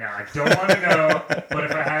erection right now. I don't want to know, but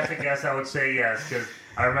if I had to guess, I would say yes, because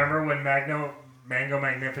I remember when Mango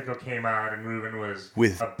Magnifico came out and Ruben was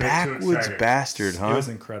With a bit too Backwoods excited. Bastard, It huh? was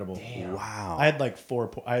incredible. Wow. I had like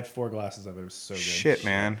I had 4 glasses of it. It was so good. Shit,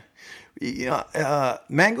 man.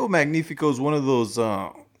 Mango Magnifico is one of those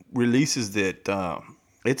releases that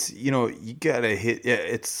it's you gotta hit. Yeah,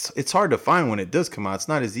 it's hard to find when it does come out. It's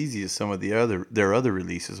not as easy as some of their other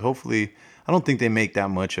releases. Hopefully, I don't think they make that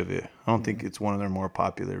much of it. I don't think it's one of their more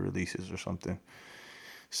popular releases or something.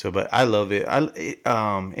 So, but I love it.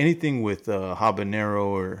 Anything with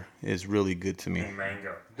habanero is really good to me. And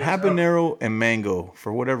mango. Habanero and mango,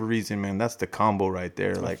 for whatever reason, man, that's the combo right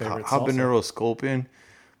there. my Like favorite habanero sculpin.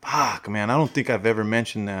 Fuck, man, I don't think I've ever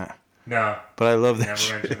mentioned that, No, but I love that never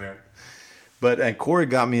shit. mentioned it. And Corey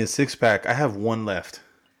got me a 6-pack. I have one left.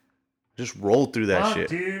 Just rolled through that Oh, shit.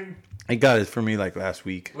 dude. He got it for me like last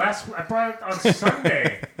week. I brought it on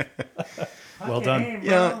Sunday. Well Fucking done. A, bro.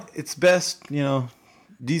 Yeah, it's best,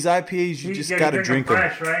 these IPAs, you just gotta drink them.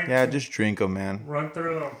 fresh, right? Yeah, just drink them, man. Run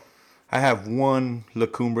through them. I have one La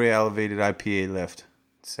Cumbre Elevated IPA left.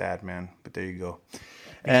 Sad, man, but there you go.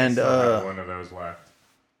 And Still have one of those left.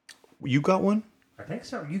 you got one? I think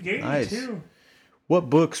so. You gave Nice. me 2. What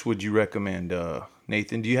books would you recommend,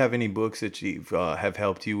 Nathan? Do you have any books that have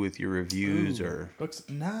helped you with your reviews or? Books,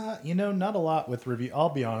 not a lot with review. I'll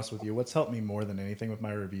be honest with you. What's helped me more than anything with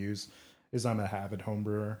my reviews is I'm a avid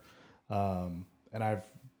homebrewer, and I've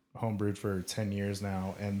homebrewed for 10 years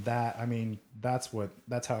now, and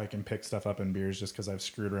that's how I can pick stuff up in beers, just because I've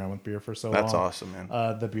screwed around with beer for so long. That's awesome, man.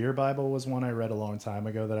 The Beer Bible was one I read a long time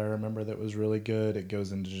ago that I remember that was really good. It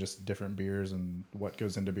goes into just different beers and what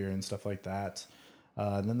goes into beer and stuff like that.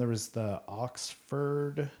 And then there was the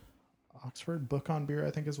Oxford book on beer,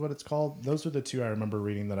 I think is what it's called. Those are the 2 I remember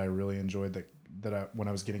reading that I really enjoyed when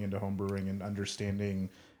I was getting into home brewing and understanding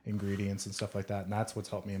ingredients and stuff like that. And that's what's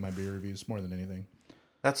helped me in my beer reviews more than anything.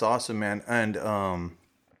 That's awesome, man. And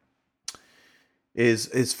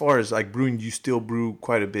as far as like brewing, you still brew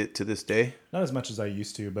quite a bit to this day? Not as much as I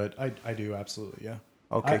used to, but I do absolutely, yeah.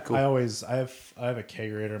 Okay, cool. I have a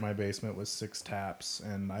kegerator in my basement with 6 taps,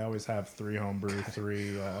 and I always have 3 homebrew,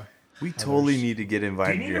 3. We totally need to get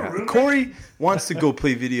invited Do to you your need a house. roommate? Corey wants to go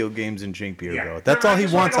play video games and drink beer, Yeah. bro. That's No, all I he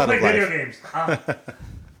just wanna wants go out of play life. Video games.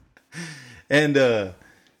 And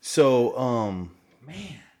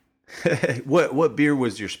Man. what beer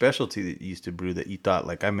was your specialty that you used to brew that you thought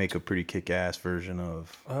like I make a pretty kick-ass version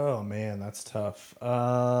of? Oh man, that's tough.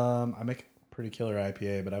 I make a pretty killer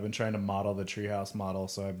IPA, but I've been trying to model the Treehouse model,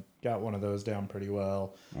 so I've got one of those down pretty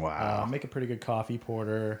well. Wow. Make a pretty good coffee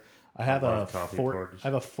porter. I have a love coffee porters. I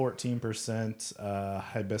have a 14%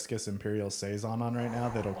 hibiscus imperial saison on right now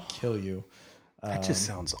that'll kill you. That just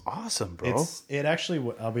sounds awesome, bro. It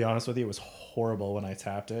actually, I'll be honest with you, it was horrible when I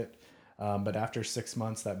tapped it. But after 6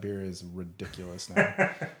 months, that beer is ridiculous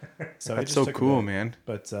now. So That's so cool, man.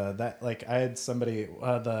 But I had somebody.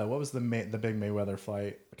 What was the big Mayweather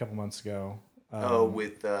fight a couple months ago?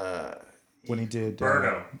 With When he did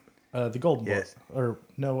Berto. the Golden Boy. Yes. Or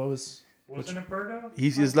no, what was? Wasn't it Berto?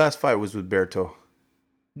 his last fight was with Berto.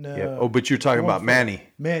 No. Yeah. Oh, but you're talking about Manny.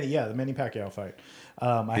 Manny, yeah, the Manny Pacquiao fight.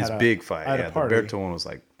 His big fight. I had Yeah, a the party. Berto one was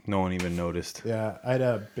like no one even noticed. Yeah, I had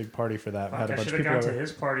a big party for that. I had a I bunch should of have people gone to over.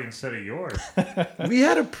 his party instead of yours. We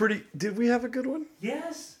had a pretty. Did we have a good one?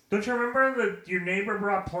 Yes. Don't you remember that your neighbor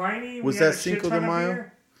brought Pliny? Was We had that a shit Cinco de ton of Mayo?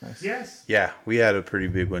 beer? Yes. Yeah, we had a pretty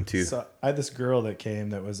big one too. So I had this girl that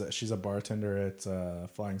came that was she's a bartender at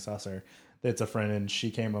Flying Saucer. That's a friend, and she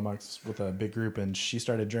came amongst with a big group, and she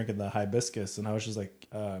started drinking the hibiscus, and I was just like,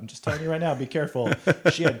 I'm just telling you right now, be careful.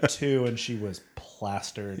 She had 2, and she was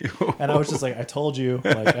plastered, and I was just like, I told you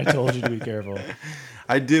to be careful.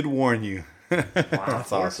 I did warn you. Wow,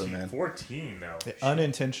 That's awesome, man. 14, though.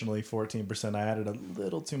 Unintentionally, 14%. I added a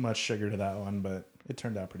little too much sugar to that one, but it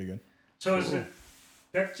turned out pretty good. So is it...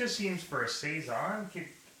 That just seems for a Saison.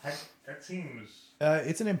 That seems...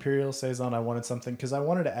 It's an imperial saison. I wanted something because I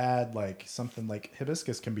wanted to add like something like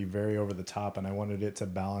hibiscus can be very over the top, and I wanted it to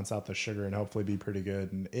balance out the sugar and hopefully be pretty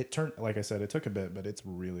good. And it turned, like I said, it took a bit, but it's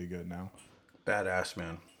really good now. Badass,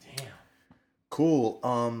 man. Damn. Cool.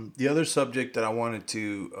 The other subject that I wanted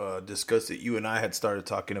to discuss that you and I had started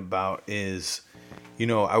talking about is,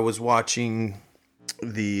 I was watching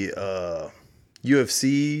the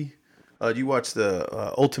UFC. Do you watch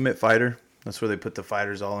the Ultimate Fighter? That's where they put the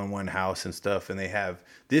fighters all in one house and stuff. And they have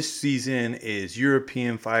this season is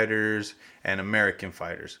European fighters and American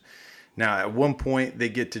fighters. Now, at one point, they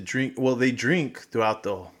get to drink. Well, they drink throughout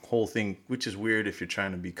the whole thing, which is weird if you're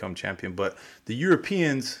trying to become champion. But the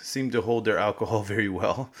Europeans seem to hold their alcohol very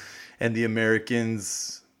well. And the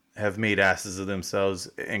Americans have made asses of themselves.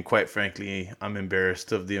 And quite frankly, I'm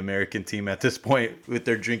embarrassed of the American team at this point with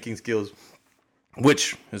their drinking skills,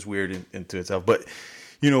 which is weird into itself. But,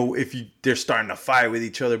 you know, they're starting to fight with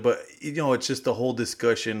each other. But, you know, it's just the whole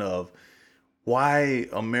discussion of why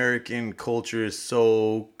American culture is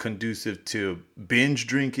so conducive to binge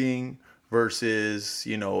drinking versus,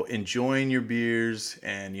 you know, enjoying your beers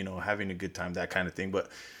and, you know, having a good time, that kind of thing.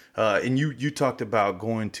 But, and you talked about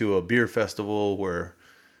going to a beer festival where,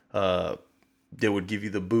 they would give you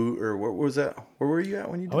the boot, or where was that? Where were you at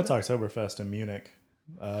when you did I went to that? Oktoberfest in Munich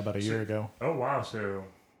about a year ago. Oh, wow. So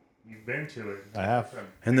you've been to it. I have.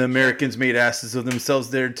 And the Americans made asses of themselves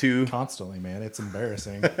there too. Constantly, man. It's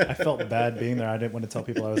embarrassing. I felt bad being there. I didn't want to tell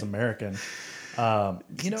people I was American.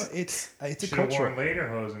 You know, it's a Should have culture. worn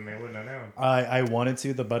lederhosen. They wouldn't have known. I wanted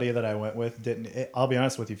to. The buddy that I went with didn't. I'll be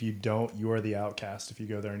honest with you. If you don't, you are the outcast. If you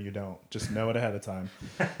go there and you don't, just know it ahead of time.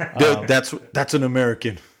 Dude, that's an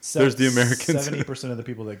American. There's the Americans. 70% of the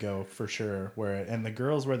people that go for sure wear it, and the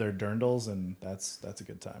girls wear their dirndls, and that's a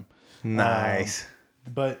good time. Nice.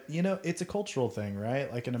 But, you know, it's a cultural thing,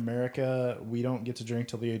 right? Like in America, we don't get to drink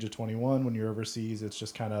till the age of 21. When you're overseas, it's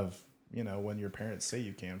just kind of, you know, when your parents say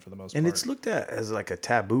you can for the most part. And it's looked at as like a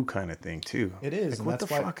taboo kind of thing too. It is. Like, And what that's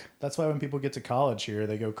the why, fuck? That's why when people get to college here,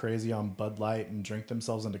 they go crazy on Bud Light and drink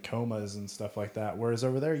themselves into comas and stuff like that. Whereas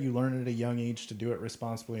over there, you learn at a young age to do it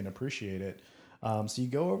responsibly and appreciate it. So you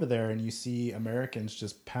go over there and you see Americans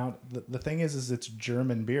just pound. The thing is it's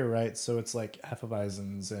German beer, right? So it's like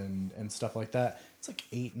Hefeweizens and stuff like that. It's like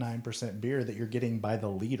 8-9% beer that you're getting by the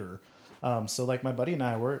liter. So like my buddy and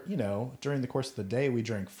I were, you know, during the course of the day, we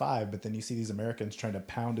drank 5, but then you see these Americans trying to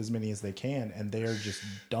pound as many as they can, and they are just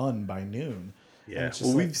done by noon. Yeah.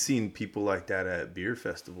 Well, we've seen people like that at beer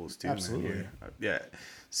festivals too. Absolutely. Man. Yeah.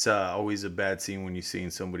 It's always a bad scene when you're seeing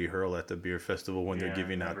somebody hurl at the beer festival when they're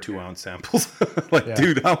giving out 2-ounce samples. Like, Yeah.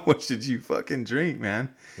 dude, how much did you fucking drink,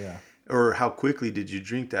 man? Yeah. Or how quickly did you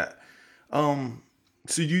drink that?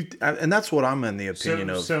 So and that's what I'm in the opinion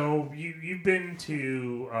of. So you've been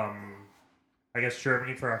to, I guess,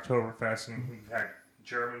 Germany for Oktoberfest, and we've had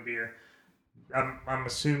German beer. I'm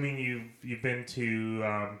assuming you've been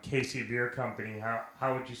to Casey Beer Company.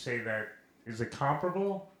 How would you say that? Is it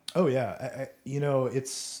comparable? Oh yeah, you know,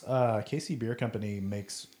 it's KC Beer Company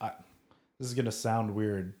makes. This is gonna sound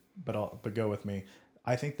weird, but go with me.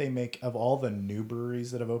 I think they make, of all the new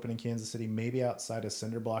breweries that have opened in Kansas City, maybe outside of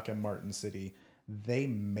Cinderblock and Martin City, they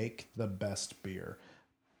make the best beer.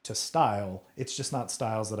 To style, it's just not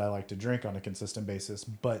styles that I like to drink on a consistent basis,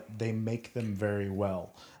 but they make them very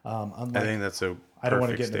well. Unlike, I think that's a I don't want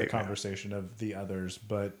to perfect get into the statement. conversation of the others,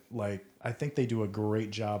 but like I think they do a great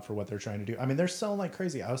job for what they're trying to do. I mean, they're selling like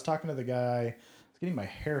crazy. I was talking to the guy, I was getting my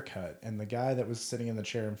hair cut, and the guy that was sitting in the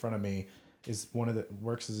chair in front of me is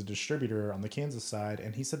works as a distributor on the Kansas side,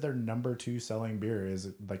 and he said their number 2 selling beer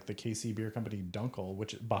is like the KC Beer Company Dunkel,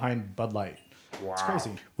 which behind Bud Light. Wow. It's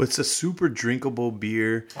crazy. Well, it's a super drinkable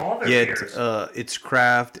beer. All their Yet beers. it's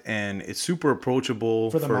craft and it's super approachable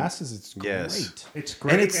For the masses, it's great. Yes. It's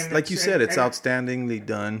great, And it's like you said, it's outstandingly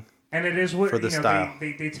done. And it is what for the you know, style.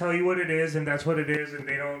 They tell you what it is, and that's what it is, and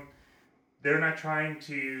they're not trying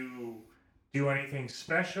to do anything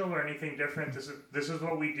special or anything different. This is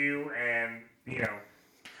what we do, and you know.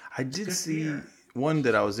 I did good see beer. one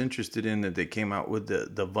that I was interested in that they came out with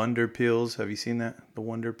the Wunder pills. Have you seen that? The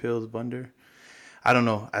Wonder pills, Wunder. I don't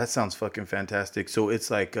know. That sounds fucking fantastic. So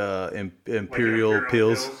it's like imperial Like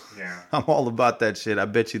pills. Yeah. I'm all about that shit. I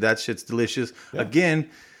bet you that shit's delicious. Yeah. Again,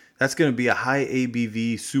 that's going to be a high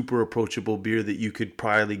ABV, super approachable beer that you could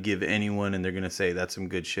probably give anyone, and they're going to say that's some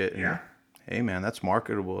good shit. And, Yeah. hey, man, that's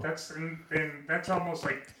marketable. And that's almost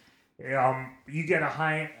like you get a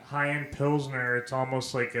high end pilsner. It's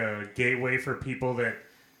almost like a gateway for people that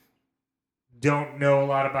don't know a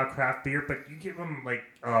lot about craft beer, but you give them like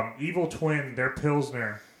Evil Twin, their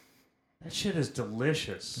pilsner. That shit is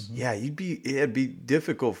delicious. Yeah, it'd be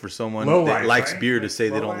difficult for someone Low that life, likes right? beer to say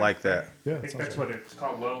they Low don't life? like that. Yeah, I think sounds that's right. what it's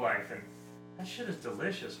called, low life, and that shit is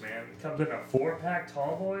delicious, man. It comes in a 4-pack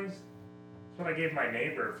tall boys. That's what I gave my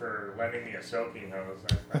neighbor for lending me a soaking hose.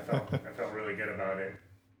 I felt really good about it.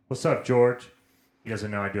 What's up, George? He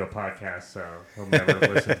doesn't know I do a podcast, so he'll never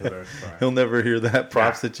listen to this. But. He'll never hear that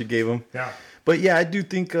props Yeah. that you gave him. Yeah. But yeah, I do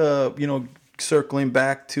think, circling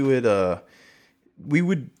back to it, we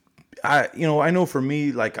would, I know for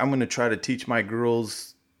me, like, I'm gonna try to teach my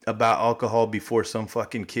girls about alcohol before some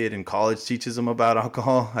fucking kid in college teaches them about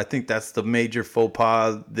alcohol. I think that's the major faux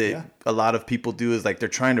pas that a lot of people do, is like they're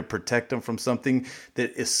trying to protect them from something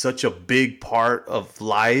that is such a big part of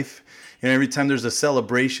life. And every time there's a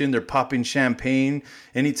celebration, they're popping champagne.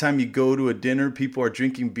 Anytime you go to a dinner, people are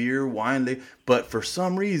drinking beer, wine. But for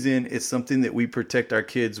some reason, it's something that we protect our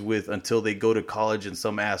kids with until they go to college and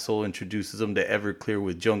some asshole introduces them to Everclear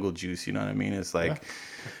with jungle juice. You know what I mean? It's like,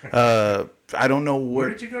 I don't know Where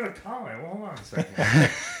did you go to college? Well, hold on a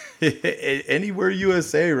second. Anywhere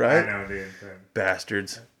USA, right? I know, dude.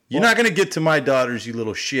 Bastards. You're not going to get to my daughters, you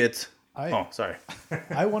little shits. Sorry.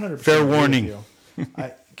 I wanted to Fair warning.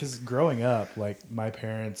 Because growing up, like, my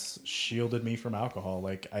parents shielded me from alcohol.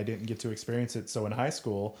 Like, I didn't get to experience it. So in high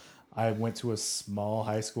school, I went to a small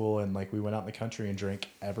high school, and like we went out in the country and drank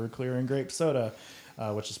Everclear and grape soda,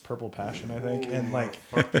 which is Purple Passion, I think. Ooh, and like,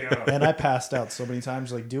 yeah. and I passed out so many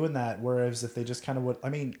times like doing that. Whereas if they just kind of would, I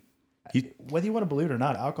mean, whether you want to believe it or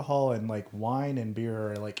not, alcohol and like wine and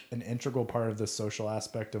beer are like an integral part of the social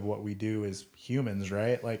aspect of what we do as humans,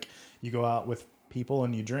 right? Like, you go out with people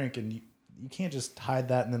and you drink, and you can't just hide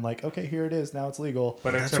that and then like, okay, here it is, now it's legal.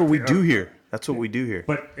 But That's what we do here. That's what we do here.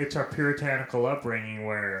 But it's our puritanical upbringing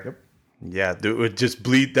where... Yeah, dude, it just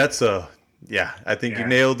bleed. That's a... Yeah, I think you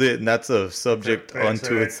nailed it, and that's a subject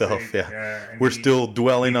unto itself. We're still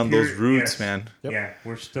dwelling on those roots, man. Yep. Yeah,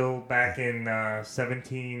 we're still back in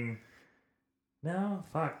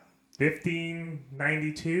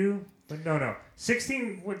 1592. No,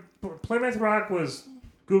 16. Plymouth Rock was.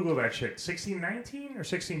 Google that shit. 1619 or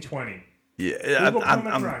 1620. Yeah,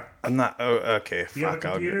 I'm not. Oh, okay, Do you have a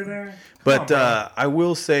computer there? But I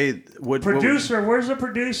will say, producer, where's the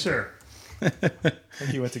producer? I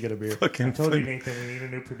think you went to get a beer. I told you, Nathan, we need a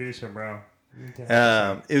new producer, bro. It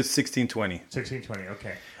was 1620. 1620.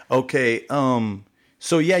 Okay. Okay.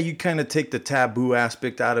 So yeah, you kind of take the taboo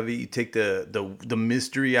aspect out of it. You take the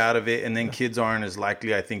mystery out of it, and then kids aren't as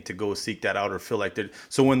likely, I think, to go seek that out or feel like they're.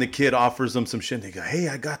 So when the kid offers them some shit, they go, "Hey,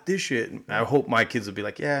 I got this shit." I hope my kids will be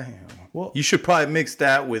like, "Yeah, well, you should probably mix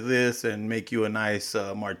that with this and make you a nice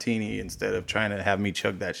martini instead of trying to have me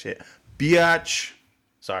chug that shit." Biatch.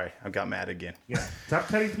 Sorry, I got mad again. Yeah, stop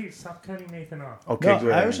cutting Nathan off. Okay, No, go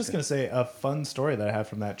ahead. I was just gonna say a fun story that I had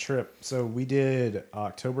from that trip. So we did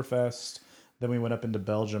Oktoberfest. Then we went up into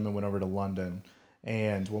Belgium and went over to London.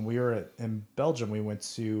 And when we were in Belgium, we went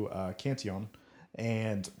to Cantillon.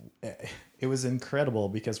 And it was incredible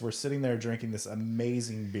because we're sitting there drinking this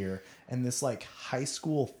amazing beer. And this like high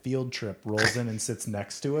school field trip rolls in and sits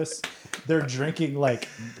next to us. They're drinking like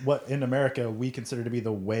what in America we consider to be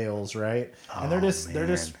the whales, right? And they're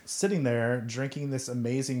just sitting there drinking this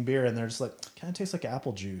amazing beer. And they're just like, kind of tastes like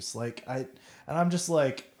apple juice. And I'm just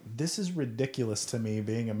like, this is ridiculous to me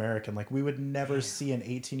being American. Like, we would never see an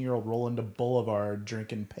 18-year-old roll into Boulevard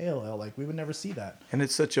drinking pale ale. Like, we would never see that. And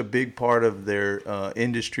it's such a big part of their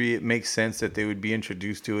industry. It makes sense that they would be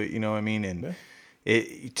introduced to it. You know what I mean? And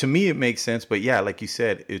to me, it makes sense. But yeah, like you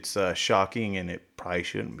said, it's shocking, and it probably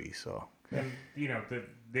shouldn't be. So. And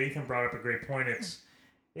Nathan brought up a great point.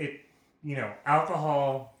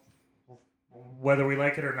 Alcohol, whether we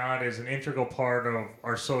like it or not, is an integral part of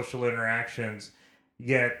our social interactions.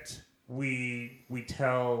 Yet we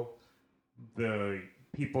tell the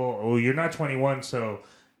people, "Oh, you're not 21, so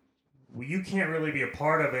you can't really be a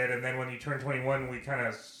part of it." And then when you turn 21, we kind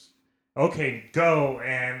of, okay, go.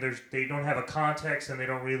 And they don't have a context, and they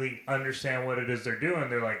don't really understand what it is they're doing.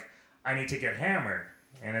 They're like, "I need to get hammered,"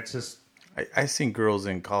 and it's just. I seen girls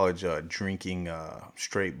in college drinking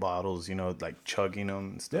straight bottles, like chugging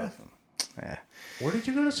them and stuff. Yeah. Where did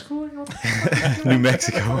you go to school? New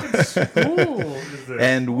Mexico. School.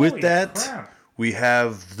 And with that, crap. We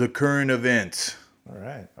have the current event. All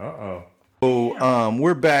right. Uh-oh. So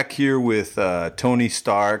we're back here with Tony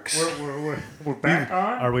Starks. We're back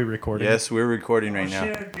on? Are we recording? Yes, we're recording right now.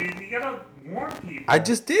 Shit, dude, you gotta warn people. I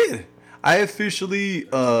just did. I officially,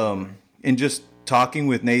 in just talking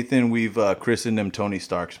with Nathan, we've christened him Tony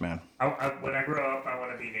Starks, man. When I grow up, I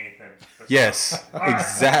want to be Nathan. Yes,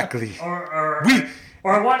 exactly. Or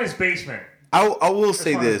I want his basement. I will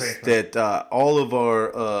say this, that all of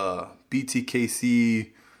our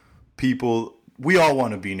BTKC people, we all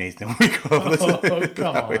want to be Nathan. We go,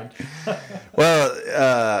 come on.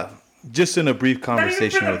 Well, just in a brief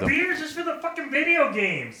conversation with him. Not even for the beers, just for the fucking video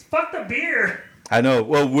games. Fuck the beer. I know.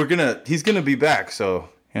 Well, he's gonna be back, so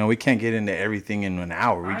we can't get into everything in an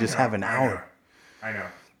hour. We just have an hour. I know.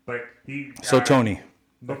 But So Tony.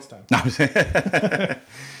 Next time.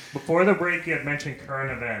 Before the break, you had mentioned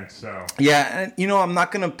current events, so. Yeah, and I'm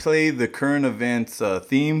not going to play the current events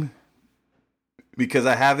theme because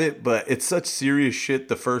I have it, but it's such serious shit.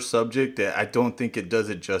 The first subject that I don't think it does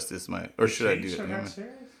it justice, or should I do Chiefs it? are Never that mind.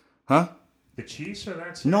 serious? Huh? The Chiefs are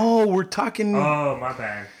that serious? No, we're talking. Oh, my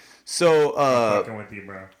bad. So, I'm fucking with you,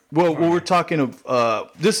 bro. well, we're talking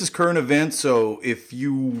of. This is current events, so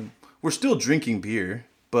we're still drinking beer,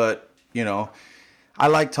 but I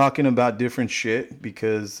like talking about different shit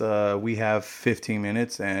because we have 15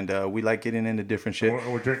 minutes and we like getting into different shit.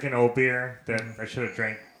 We're drinking old beer that I should have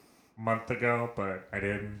drank a month ago, but I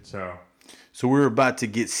didn't. So we're about to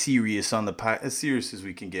get serious on the pot, as serious as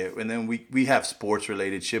we can get, and then we have sports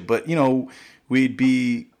related shit. But we'd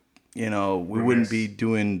be, we wouldn't be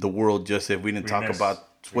doing the world just if we didn't talk about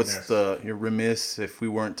you're remiss if we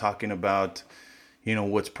weren't talking about,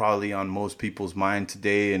 what's probably on most people's mind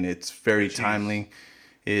today, and it's very timely.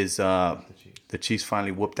 Is the Chiefs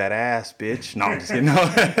finally whooped that ass, bitch? No, I'm just kidding.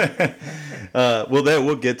 No.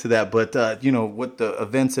 We'll get to that. But what the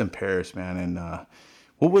events in Paris, man, and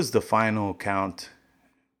what was the final count?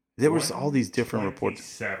 There was all these different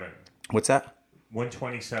reports. 127. What's that?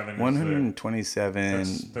 127.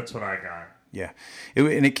 127. That's what I got. Yeah,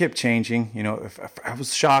 and it kept changing. I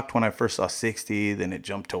was shocked when I first saw 60. Then it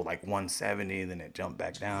jumped to like 170. Then it jumped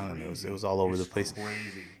back down, and it was all over the place.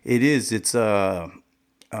 Crazy. It is. It's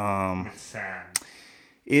It's sad.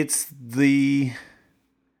 It's the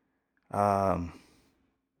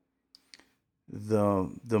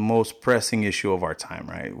most pressing issue of our time,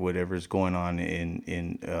 right? Whatever's going on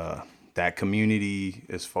in that community,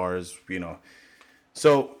 as far as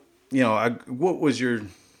So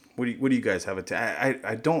what do you guys have?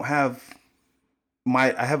 I don't have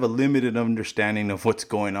I have a limited understanding of what's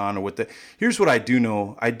going on or Here's what I do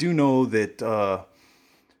know. I do know that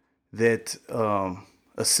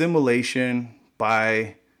assimilation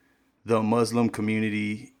by the Muslim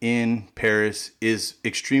community in Paris is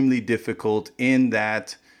extremely difficult, in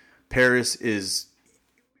that Paris is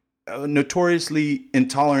notoriously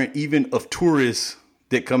intolerant even of tourists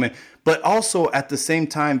that come in, but also at the same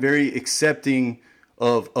time very accepting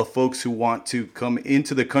of folks who want to come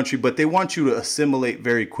into the country, but they want you to assimilate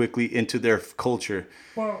very quickly into their culture,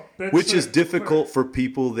 which is difficult for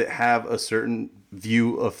people that have a certain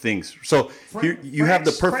view of things. So here you have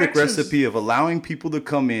the perfect recipe of allowing people to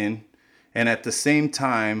come in, and at the same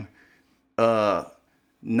time,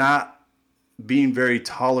 not being very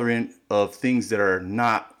tolerant of things that are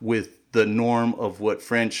not with the norm of what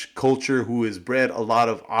French culture, who has bred a lot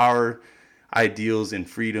of our ideals and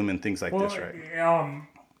freedom and things like this, right?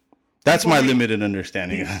 That's my limited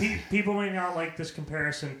understanding. People may not like this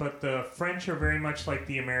comparison, but the French are very much like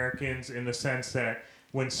the Americans in the sense that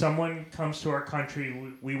when someone comes to our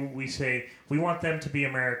country, we say we want them to be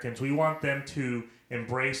Americans. We want them to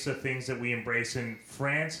embrace the things that we embrace. And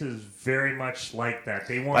France is very much like that.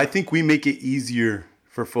 I think we make it easier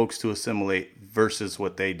for folks to assimilate versus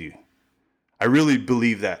what they do. I really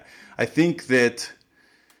believe that. I think that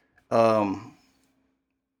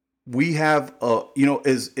we have,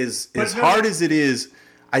 as hard as it is,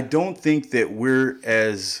 I don't think that we're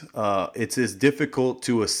it's as difficult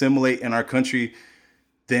to assimilate in our country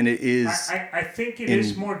than it is. I think it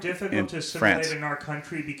is more difficult to assimilate France. in our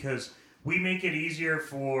country because we make it easier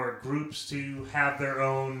for groups to have their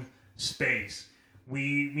own space.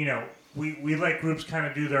 We let groups kind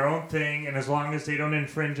of do their own thing, and as long as they don't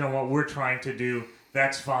infringe on what we're trying to do,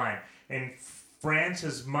 that's fine. And France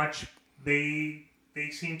is they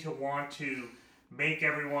seem to want to make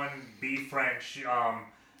everyone be French.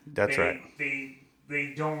 That's right.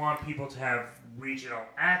 They don't want people to have regional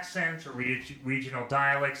accents or regional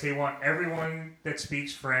dialects. They want everyone that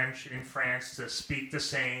speaks French in France to speak the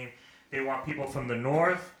same. They want people from the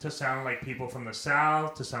north to sound like people from the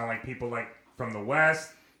south, to sound like people from the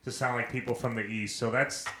west, to sound like people from the east. So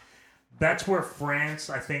that's where France,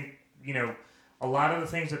 I think, a lot of the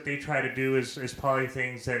things that they try to do is probably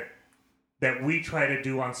things that we try to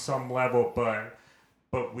do on some level,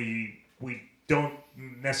 but we don't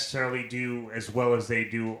necessarily do as well as they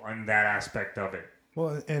do on that aspect of it.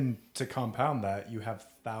 Well, and to compound that, you have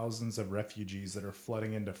thousands of refugees that are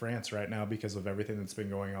flooding into France right now because of everything that's been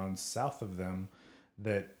going on south of them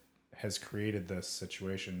that has created this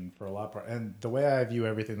situation for a lot of and the way I view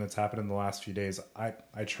everything that's happened in the last few days, I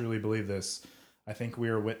truly believe this. I think we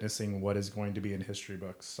are witnessing what is going to be in history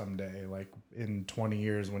books someday, like in 20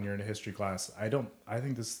 years when you're in a history class. I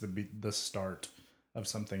think this is the start of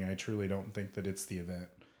something. I truly don't think that it's the event.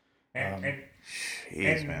 And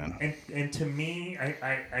to me,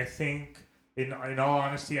 I think, in all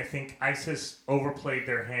honesty, I think ISIS overplayed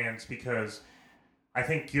their hands because I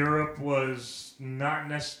think Europe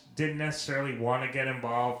didn't necessarily want to get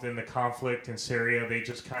involved in the conflict in Syria. They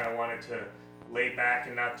just kind of wanted to lay back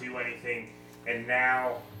and not do anything. and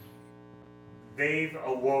now they've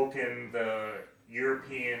awoken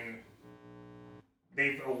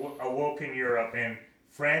awoken Europe, and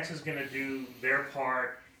France is going to do their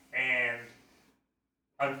part, and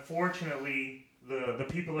unfortunately, the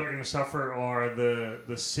people that are going to suffer are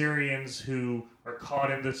the Syrians who are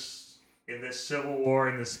caught in this civil war,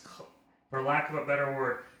 in this, for lack of a better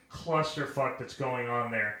word, clusterfuck that's going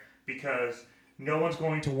on there, because no one's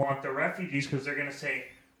going to want the refugees, because they're going to say,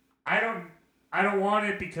 I don't want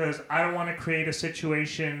it, because I don't want to create a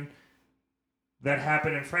situation that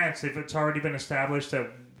happened in France. If it's already been established that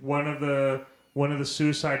one of the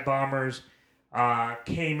suicide bombers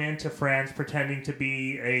came into France pretending to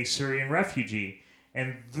be a Syrian refugee,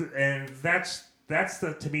 and that's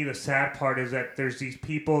to me the sad part, is that there's these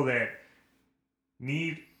people that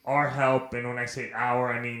need our help, and when I say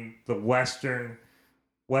our, I mean the Western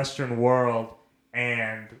world,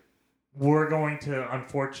 and we're going to,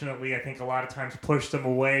 unfortunately, I think a lot of times push them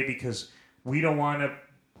away, because we don't want to.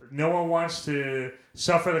 No one wants to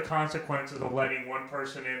suffer the consequences of letting one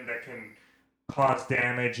person in that can cause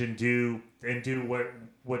damage and do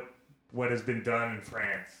what has been done in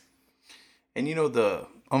France. And the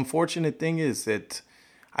unfortunate thing is that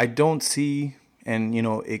I don't see, and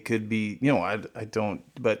it could be, I don't.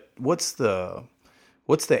 But what's the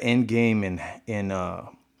end game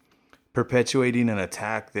in perpetuating an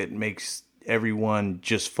attack that makes everyone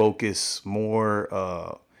just focus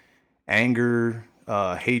more anger,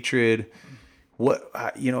 hatred?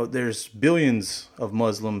 There's billions of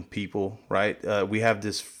Muslim people, right? We have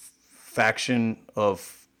this faction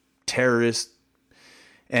of terrorists,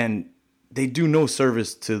 and they do no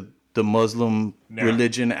service to the Muslim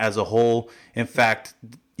religion as a whole. In fact,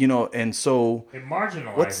 and so it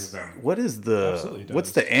marginalizes them.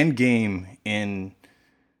 What's the end game in?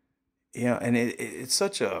 And it's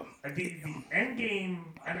such a the end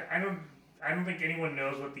game. I don't think anyone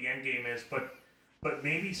knows what the end game is, but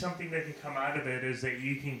maybe something that can come out of it is that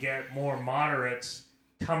you can get more moderates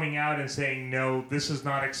coming out and saying, no, this is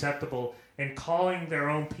not acceptable, and calling their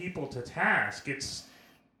own people to task. It's,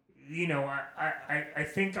 I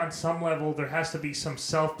think on some level there has to be some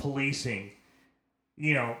self-policing.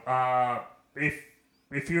 If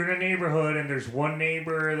you're in a neighborhood and there's one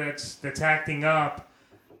neighbor that's acting up,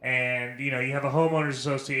 and you have a homeowners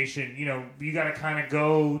association, you got to kind of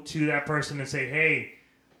go to that person and say, hey,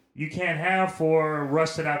 you can't have 4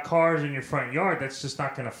 rusted out cars in your front yard. That's just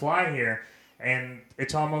not going to fly here. And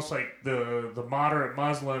it's almost like the moderate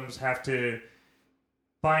Muslims have to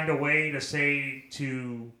find a way to say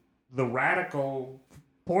to the radical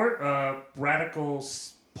part of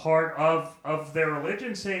their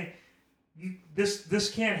religion, saying,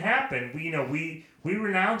 this can't happen. We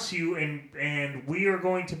renounce you, and we are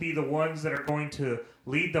going to be the ones that are going to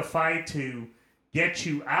lead the fight to get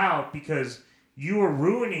you out, because you are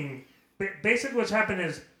ruining. Basically, what's happened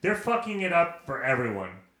is they're fucking it up for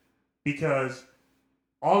everyone, because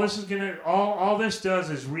all this does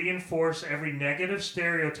is reinforce every negative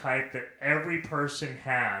stereotype that every person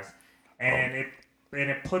has, and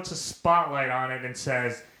it puts a spotlight on it and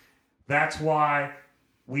says, that's why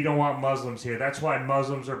we don't want Muslims here. That's why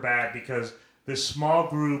Muslims are bad, because this small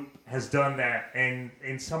group has done that, and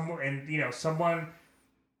someone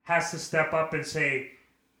has to step up and say,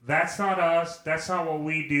 that's not us, that's not what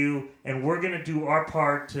we do, and we're going to do our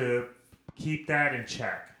part to keep that in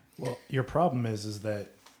check. Well, your problem is that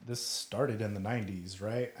this started in the 90s,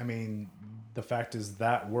 right? I mean, the fact is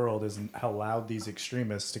that world has allowed these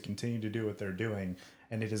extremists to continue to do what they're doing,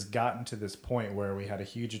 and it has gotten to this point where we had a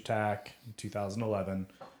huge attack in 2011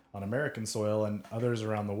 on American soil and others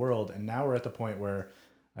around the world, and now we're at the point where,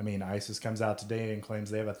 I mean, ISIS comes out today and claims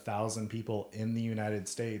they have 1,000 people in the United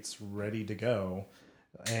States ready to go,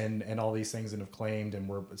 and all these things, and have claimed,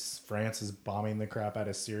 and France is bombing the crap out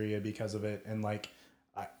of Syria because of it, and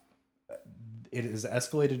it has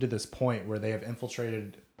escalated to this point where they have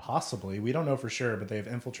infiltrated, possibly, we don't know for sure, but they have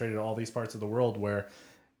infiltrated all these parts of the world where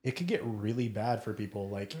it could get really bad for people.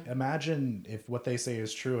 Like, imagine if what they say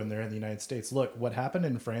is true and they're in the United States. Look, what happened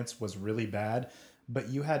in France was really bad, but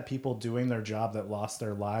you had people doing their job that lost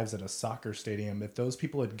their lives at a soccer stadium. If those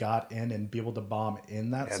people had got in and be able to bomb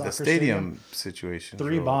in that soccer stadium situation,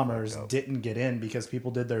 3 bombers didn't get in because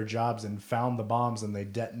people did their jobs and found the bombs, and they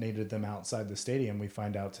detonated them outside the stadium. We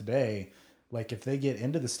find out today, like, if they get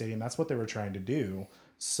into the stadium, that's what they were trying to do.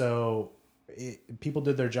 So people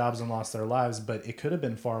did their jobs and lost their lives, but it could have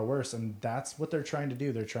been far worse, and that's what they're trying to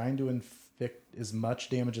do. They're trying to inflict as much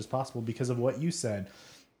damage as possible because of what you said.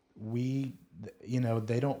 They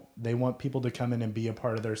want people to come in and be a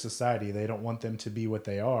part of their society. They don't want them to be what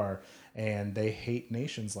they are. and they hate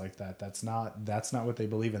nations like that. That's not what they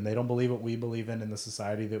believe in. They don't believe what we believe in the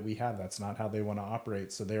society that we have. That's not how they want to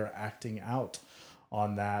operate. So they're acting out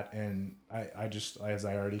on that. And I just, as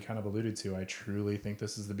I already kind of alluded to, I truly think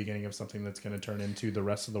this is the beginning of something that's going to turn into the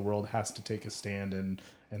rest of the world has to take a stand and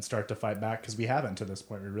start to fight back, because we haven't to this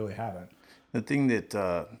point. We really haven't. The thing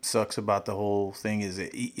that sucks about the whole thing is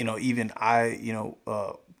that, even I,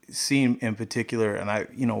 seen in particular,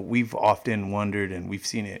 and we've often wondered, and we've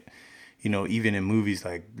seen it, even in movies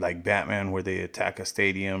like Batman, where they attack a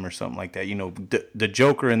stadium or something like that. The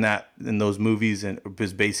Joker in those movies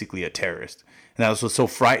was basically a terrorist, and that was what's so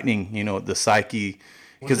frightening. The psyche,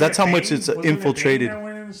 because that's how much it's infiltrated. Bane that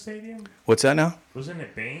went in the stadium? What's that now? Wasn't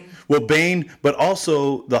it Bane? Well, Bane, but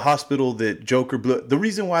also the hospital that Joker blew. The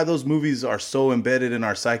reason why those movies are so embedded in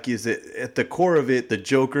our psyche is that at the core of it, the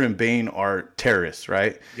Joker and Bane are terrorists,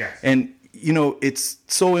 right? Yes. And, it's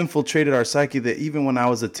so infiltrated our psyche that even when I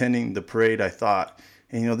was attending the parade, I thought,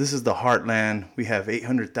 and, this is the heartland. We have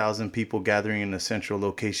 800,000 people gathering in a central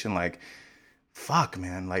location. Like, fuck,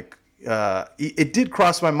 man. Like, it did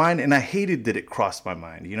cross my mind, and I hated that it crossed my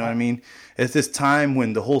mind. You know what I mean? At this time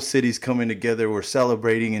when the whole city's coming together, we're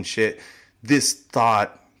celebrating and shit, this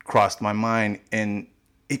thought crossed my mind, and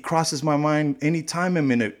it crosses my mind anytime I'm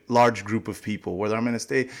in a large group of people, whether I'm going to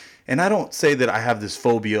stay. And I don't say that I have this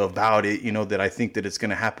phobia about it, that I think that it's going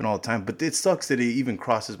to happen all the time, but it sucks that it even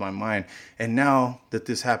crosses my mind. And now that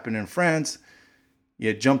this happened in France,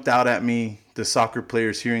 it jumped out at me, the soccer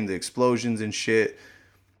players hearing the explosions and shit,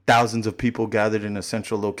 thousands of people gathered in a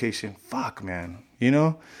central location. Fuck, man.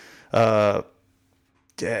 And I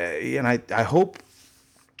hope,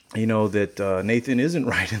 that Nathan isn't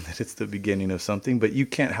right and that it's the beginning of something, but you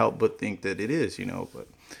can't help but think that it is, but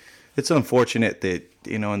it's unfortunate that,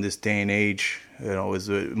 in this day and age, as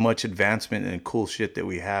much advancement and cool shit that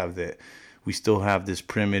we have, that we still have this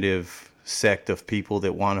primitive sect of people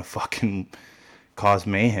that want to fucking cause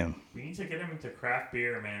mayhem. We need to get them into craft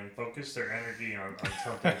beer, man. Focus their energy on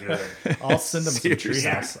something good. I'll send them some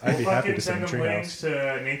Treehouse. I'd be happy to send them them links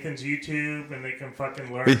Treehouse. to Nathan's YouTube, and they can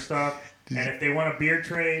fucking learn stuff. And if they want a beer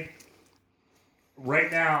trade, right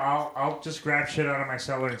now, I'll just grab shit out of my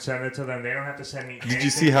cellar and send it to them. They don't have to send me. Did you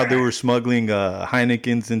see how they were smuggling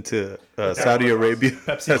Heinekens into Saudi Arabia? Pepsi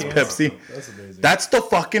That's cans? Pepsi. That's amazing. That's the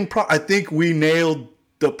fucking I think we nailed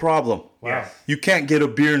the problem. Wow. You can't get a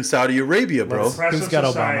beer in Saudi Arabia, bro. Oppressive Who's got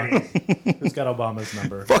society. Who's got Obama's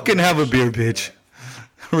number? Fucking have a beer, bitch.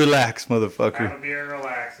 Relax, motherfucker. Have a beer and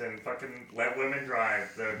relax, and fucking let women drive.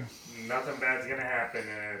 Nothing bad's gonna happen.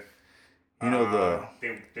 They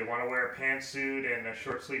want to wear a pantsuit and a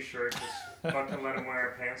short sleeve shirt. Just fucking let them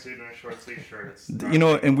wear a pantsuit and a short sleeve shirt.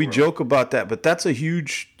 And we joke about that, but that's a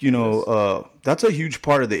huge, that's a huge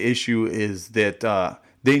part of the issue is that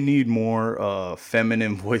they need more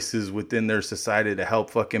feminine voices within their society to help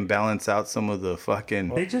fucking balance out some of the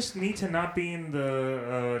fucking. They just need to not be in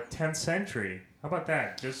the 10th century. How about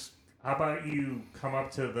that? How about you come up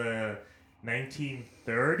to the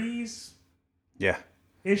 1930s? Yeah.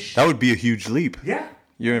 Ish. That would be a huge leap. Yeah.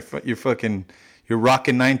 You're rocking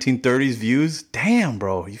 1930s views. Damn,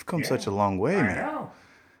 bro, you've come such a long way, I man. know.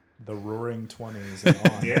 The Roaring 20s and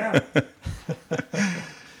on. Yeah.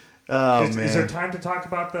 Oh, Is man. there time to talk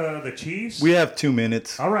about the Chiefs? We have 2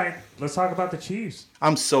 minutes. All right, let's talk about the Chiefs.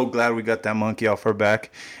 I'm so glad we got that monkey off our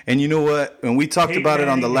back. And you know what? And we talked Peyton about it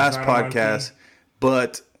on the Manning last is not a podcast, monkey.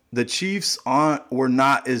 but the Chiefs were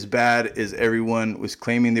not as bad as everyone was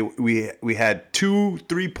claiming. We had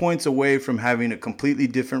 2-3 points away from having a completely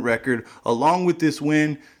different record. Along with this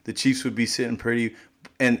win, the Chiefs would be sitting pretty,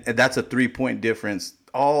 and that's a 3-point difference.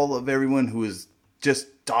 All of everyone who was just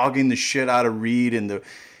dogging the shit out of Reed and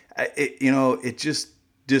it's just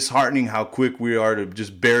disheartening how quick we are to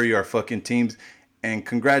just bury our fucking teams. And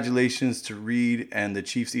congratulations to Reed and the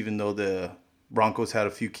Chiefs, even though the Broncos had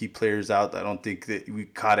a few key players out. I don't think that we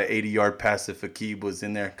caught an 80-yard pass if Akib was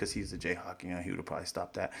in there because he's a Jayhawk. He would have probably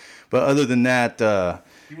stopped that. But other than that,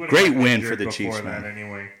 great win for the Chiefs, man.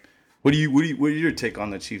 Anyway. What is your take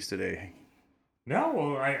on the Chiefs today? No,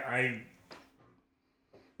 well,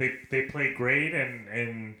 they played great,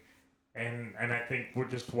 and I think we're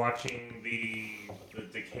just watching the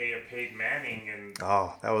decay of Peyton Manning, and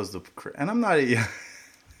That was and I'm not.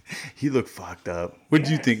 He looked fucked up. What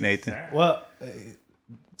did you think, Nathan? Well,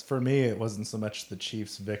 for me, it wasn't so much the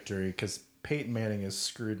Chiefs' victory because Peyton Manning has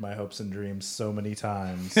screwed my hopes and dreams so many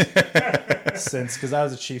times because I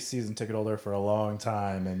was a Chiefs season ticket holder for a long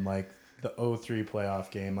time, and like the 0-3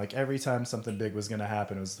 playoff game, like every time something big was going to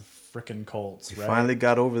happen, it was the freaking Colts. Right? Finally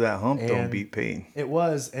got over that hump. Don't And beat Peyton. It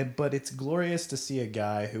was, but it's glorious to see a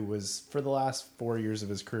guy who was for the last 4 years of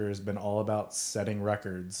his career has been all about setting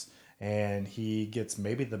records and he gets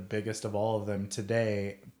maybe the biggest of all of them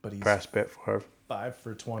today, but he's Brass bet for her. 5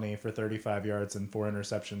 for 20 for 35 yards and 4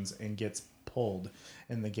 interceptions and gets pulled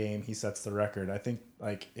in the game. He sets the record. I think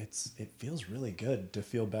like it feels really good to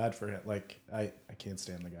feel bad for him. Like I can't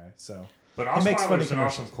stand the guy. So But he makes Osweiler funny was an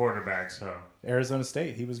awesome commercials. quarterback, so. Arizona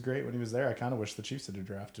State, he was great when he was there. I kind of wish the Chiefs had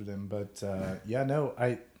drafted him, but that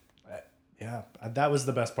was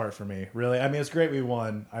the best part for me. Really, I mean, it's great we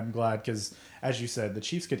won. I'm glad because, as you said, the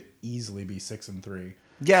Chiefs could easily be 6-3.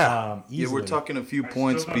 Yeah, Easily. we're talking a few I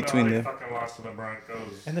points still don't between know how them. they fucking lost to the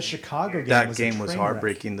Broncos. And the Chicago game That was game a was train wreck.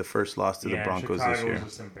 heartbreaking. The first loss to the Broncos Chicago this year. was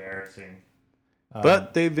just embarrassing.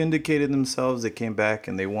 But they vindicated themselves. They came back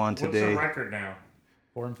and they won What's today. the record now?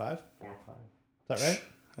 4-5. 4-5. Is that right?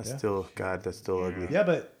 That's Yeah. still, God, that's still ugly. Yeah,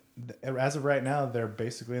 but as of right now, they're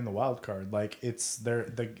basically in the wild card. Like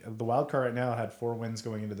the wild card right now had 4 wins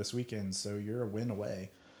going into this weekend, so you're a win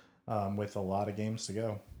away with a lot of games to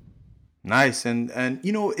go. Nice. And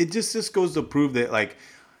it just goes to prove that, like,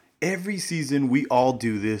 every season we all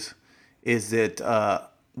do this, is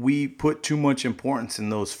that we put too much importance in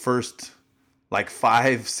those first, like,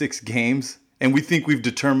 5-6 games. And we think we've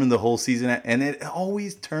determined the whole season. And it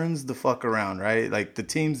always turns the fuck around, right? Like, the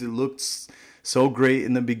teams that looked so great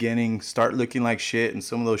in the beginning start looking like shit. And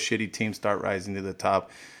some of those shitty teams start rising to the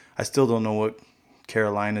top. I still don't know what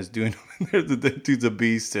Carolina's doing. That dude's a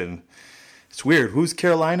beast. And it's weird. Who's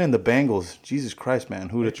Carolina and the Bengals? Jesus Christ, man.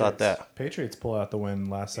 Who'd have thought that? Patriots pull out the win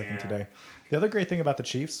last second today. The other great thing about the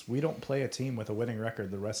Chiefs, we don't play a team with a winning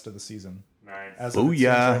record the rest of the season. Nice. As it stands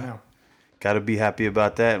right now. Got to be happy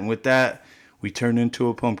about that. And with that, we turn into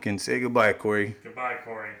a pumpkin. Say goodbye, Corey. Goodbye,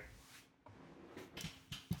 Corey.